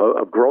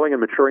growing and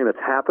maturing that's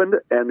happened,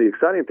 and the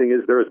exciting thing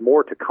is there is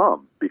more to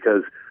come,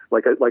 because,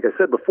 like I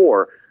said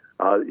before,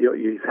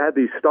 he's had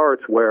these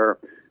starts where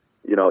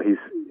he's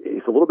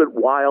a little bit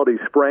wild. He's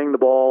spraying the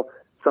ball.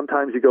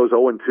 Sometimes he goes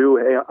 0-2.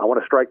 Hey, I want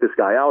to strike this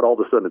guy out. All of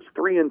a sudden, it's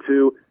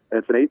 3-2, and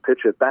it's an 8-pitch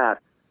at bat.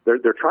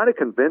 They're trying to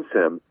convince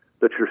him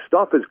that your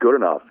stuff is good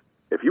enough.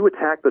 If you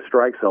attack the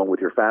strike zone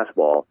with your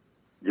fastball,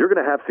 you're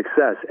going to have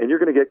success, and you're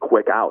going to get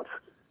quick outs.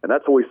 And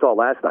that's what we saw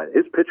last night.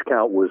 His pitch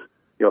count was,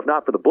 if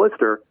not for the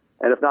blister,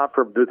 and if not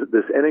for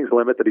this innings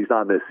limit that he's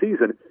on this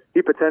season,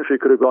 he potentially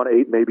could have gone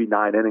 8, maybe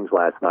 9 innings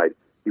last night.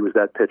 He was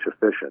that pitch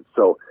efficient.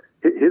 So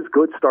his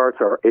good starts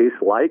are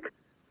ace-like.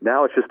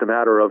 Now it's just a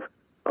matter of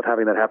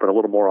having that happen a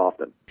little more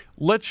often.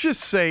 Let's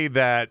just say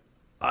that,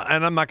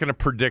 and I'm not going to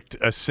predict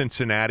a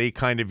Cincinnati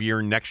kind of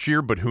year next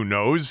year, but who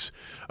knows?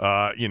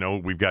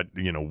 We've got,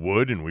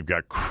 Wood, and we've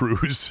got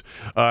Cruz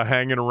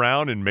hanging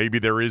around, and maybe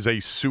there is a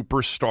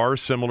superstar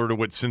similar to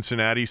what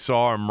Cincinnati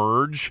saw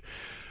emerge.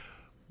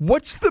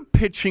 What's the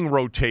pitching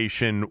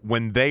rotation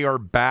when they are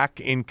back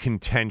in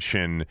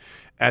contention,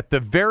 at the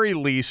very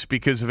least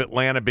because of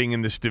Atlanta being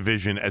in this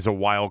division as a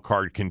wild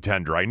card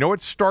contender? I know it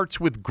starts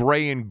with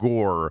Gray and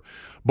Gore,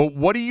 but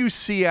what do you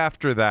see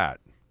after that?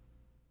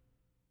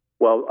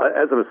 Well,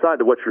 as an aside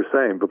to what you're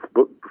saying,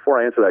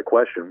 before I answer that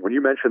question, when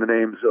you mention the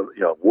names of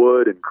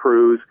Wood and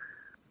Cruz,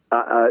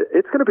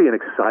 it's going to be an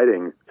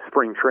exciting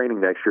spring training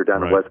next year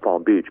down in West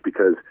Palm Beach,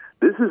 because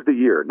this is the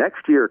year.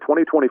 Next year,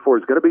 2024,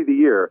 is going to be the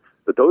year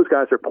that those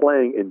guys are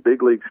playing in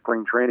big league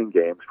spring training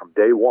games from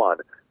day one.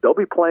 They'll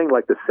be playing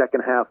like the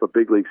second half of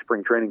big league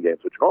spring training games,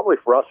 which normally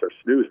for us are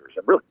snoozers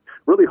and really,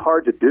 really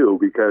hard to do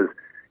because,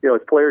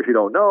 it's players you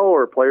don't know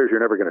or players you're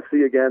never going to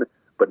see again.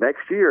 But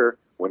next year,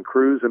 when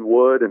Cruz and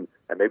Wood and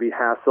maybe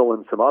Hassel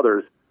and some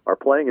others are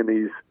playing in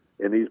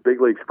these big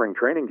league spring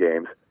training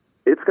games,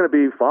 it's going to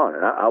be fun.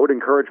 And I would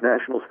encourage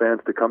Nationals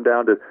fans to come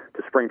down to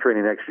spring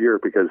training next year,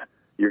 because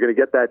you're going to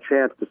get that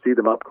chance to see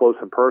them up close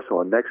and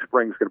personal, and next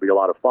spring is going to be a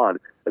lot of fun.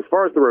 As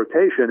far as the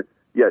rotation,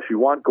 yes, you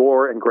want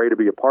Gore and Gray to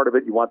be a part of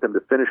it. You want them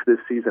to finish this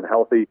season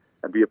healthy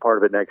and be a part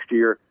of it next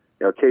year.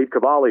 Cade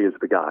Cavalli is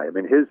the guy. I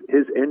mean,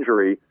 his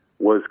injury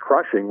was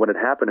crushing when it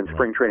happened in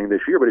spring training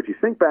this year. But if you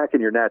think back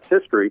in your Nats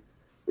history,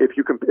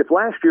 if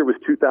last year was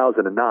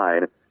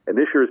 2009 and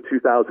this year is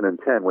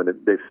 2010, when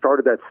they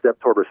started that step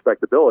toward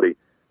respectability,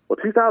 well,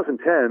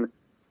 2010,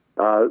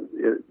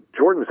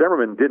 Jordan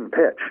Zimmerman didn't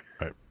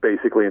pitch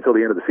basically until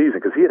the end of the season,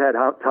 because he had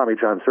Tommy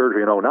John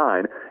surgery in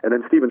 2009, and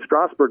then Steven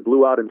Strasburg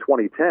blew out in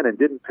 2010 and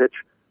didn't pitch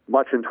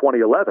much in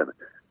 2011.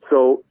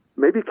 So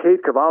maybe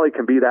Cade Cavalli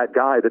can be that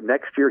guy that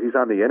next year he's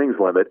on the innings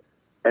limit,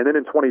 and then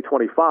in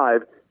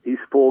 2025 he's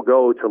full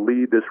go to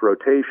lead this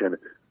rotation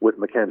with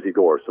Mackenzie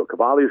Gore. So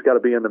Cavalli's got to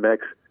be in the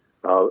mix.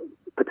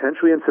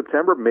 Potentially in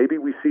September, maybe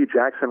we see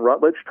Jackson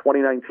Rutledge,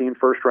 2019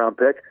 first-round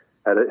pick,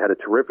 had a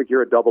terrific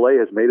year at AA,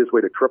 has made his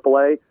way to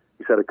AAA.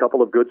 He's had a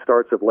couple of good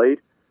starts of late.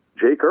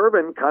 Jake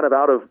Irvin, kind of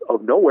out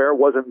of nowhere,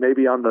 wasn't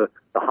maybe on the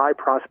high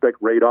prospect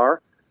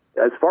radar.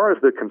 As far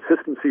as the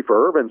consistency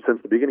for Irvin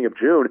since the beginning of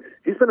June,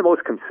 he's been the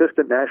most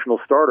consistent national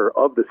starter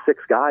of the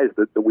six guys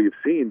that we've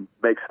seen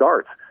make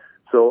starts.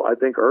 So I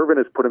think Irvin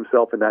has put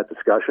himself in that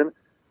discussion.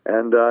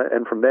 And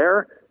from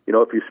there,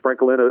 if you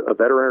sprinkle in a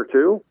veteran or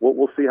two,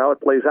 we'll see how it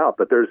plays out.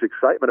 But there's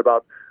excitement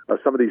about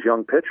some of these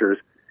young pitchers.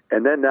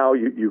 And then now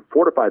you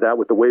fortify that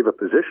with the wave of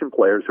position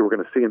players who we're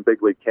going to see in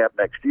big league camp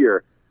next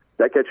year.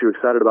 That gets you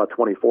excited about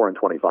 24 and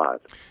 25.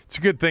 It's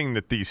a good thing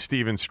that the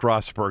Steven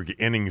Strasburg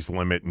innings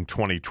limit in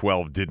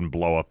 2012 didn't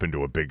blow up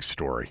into a big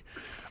story.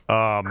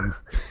 I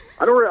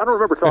don't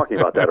remember talking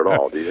about that at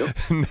all. Do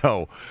you?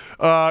 No.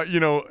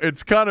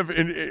 It's kind of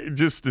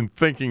just in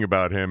thinking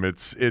about him.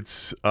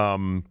 It's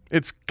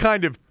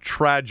kind of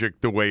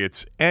tragic the way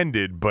it's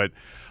ended, but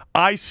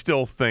I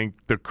still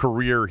think the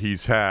career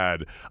he's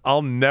had,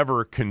 I'll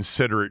never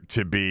consider it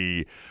to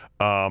be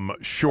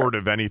short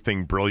of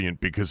anything brilliant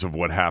because of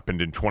what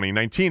happened in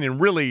 2019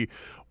 and really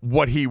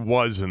what he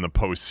was in the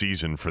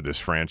postseason for this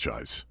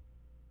franchise.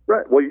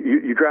 Right. Well,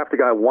 you draft a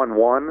guy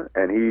 1-1,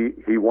 and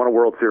he won a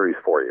World Series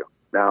for you.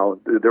 Now,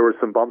 there were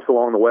some bumps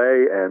along the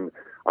way, and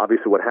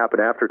obviously what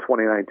happened after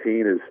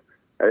 2019 is,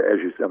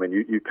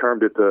 you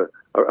termed it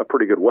a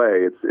pretty good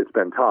way. It's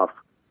been tough,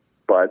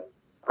 but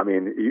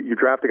you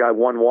draft a guy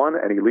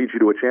 1-1 and he leads you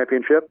to a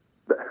championship.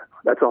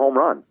 That's a home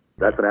run.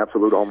 That's an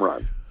absolute home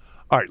run.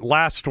 All right,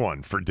 last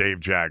one for Dave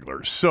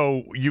Jagler.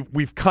 So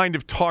we've kind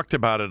of talked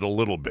about it a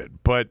little bit,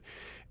 but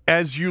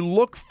as you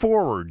look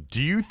forward,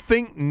 do you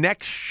think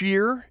next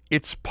year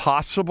it's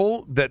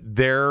possible that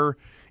they're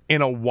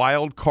in a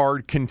wild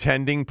card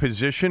contending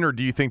position, or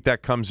do you think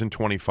that comes in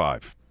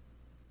 25?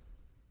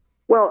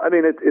 Well,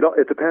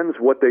 it depends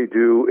what they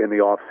do in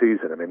the off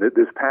season.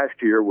 This past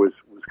year was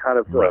kind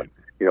of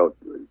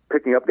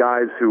picking up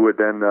guys who had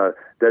been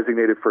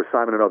designated for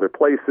assignment in other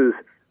places.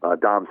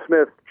 Dom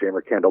Smith,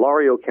 Jeimer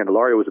Candelario.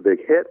 Candelario was a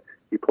big hit.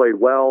 He played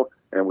well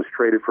and was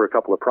traded for a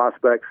couple of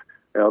prospects.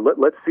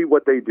 Let's see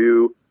what they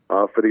do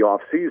for the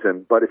off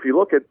season. But if you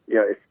look at,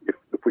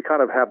 if we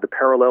kind of have the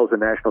parallels in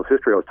Nationals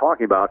history I was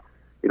talking about,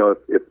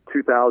 if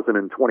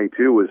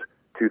 2022 was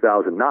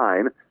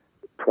 2009,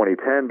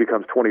 2010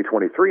 becomes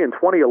 2023, and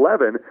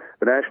 2011,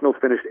 the Nationals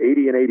finished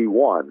 80 and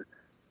 81.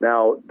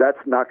 Now, that's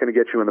not going to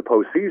get you in the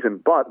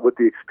postseason, but with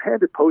the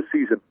expanded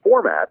postseason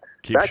format,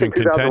 back in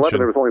 2011,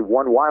 there was only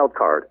one wild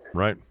card.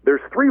 Right.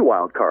 There's 3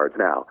 wild cards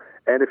now.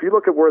 And if you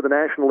look at where the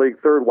National League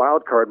third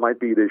wild card might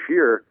be this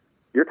year,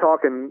 you're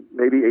talking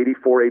maybe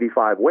 84,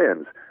 85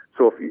 wins.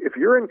 So if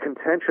you're in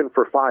contention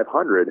for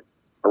 500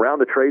 around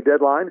the trade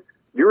deadline,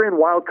 you're in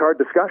wild card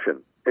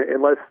discussion,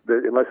 unless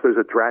there's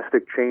a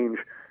drastic change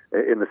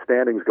in the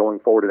standings going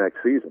forward to next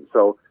season.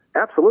 So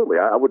absolutely,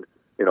 I would,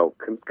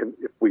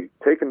 if we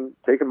take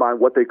in mind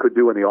what they could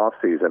do in the off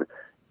season,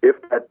 if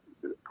that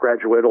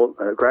gradual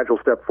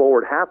step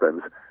forward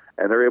happens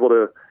and they're able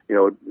to,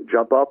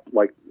 jump up,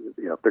 like,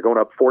 if they're going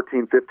up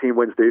 14, 15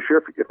 wins this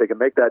year, if they can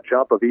make that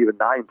jump of even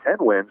 9, 10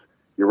 wins,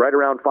 you're right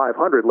around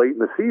 500 late in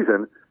the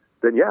season,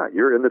 then yeah,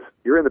 you're in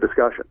the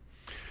discussion.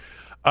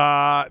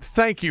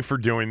 Thank you for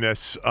doing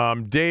this.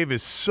 Dave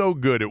is so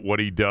good at what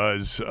he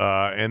does,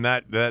 and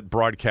that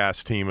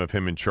broadcast team of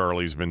him and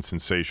Charlie has been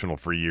sensational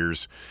for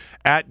years.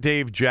 At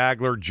Dave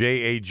Jagler,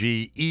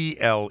 Jagler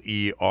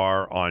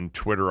on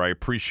Twitter. I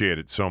appreciate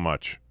it so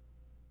much.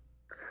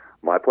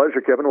 My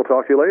pleasure, Kevin. We'll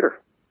talk to you later.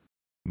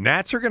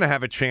 Nats are going to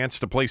have a chance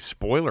to play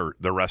spoiler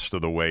the rest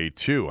of the way,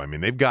 too. I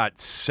mean, they've got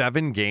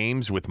 7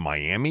 games with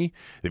Miami.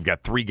 They've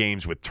got 3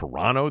 games with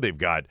Toronto. They've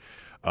got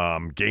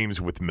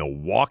games with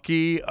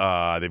Milwaukee.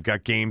 They've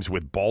got games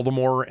with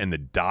Baltimore and the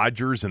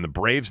Dodgers and the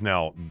Braves.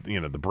 Now,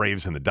 the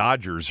Braves and the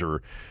Dodgers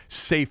are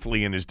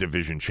safely in as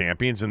division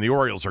champions, and the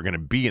Orioles are going to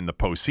be in the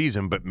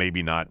postseason, but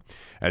maybe not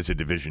as a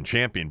division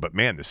champion. But,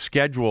 man, the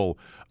schedule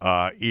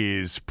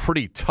is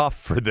pretty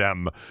tough for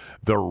them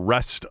the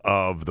rest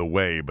of the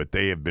way, but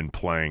they have been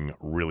playing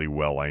really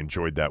well. I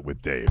enjoyed that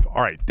with Dave.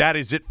 All right, that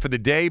is it for the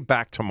day.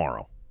 Back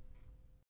tomorrow.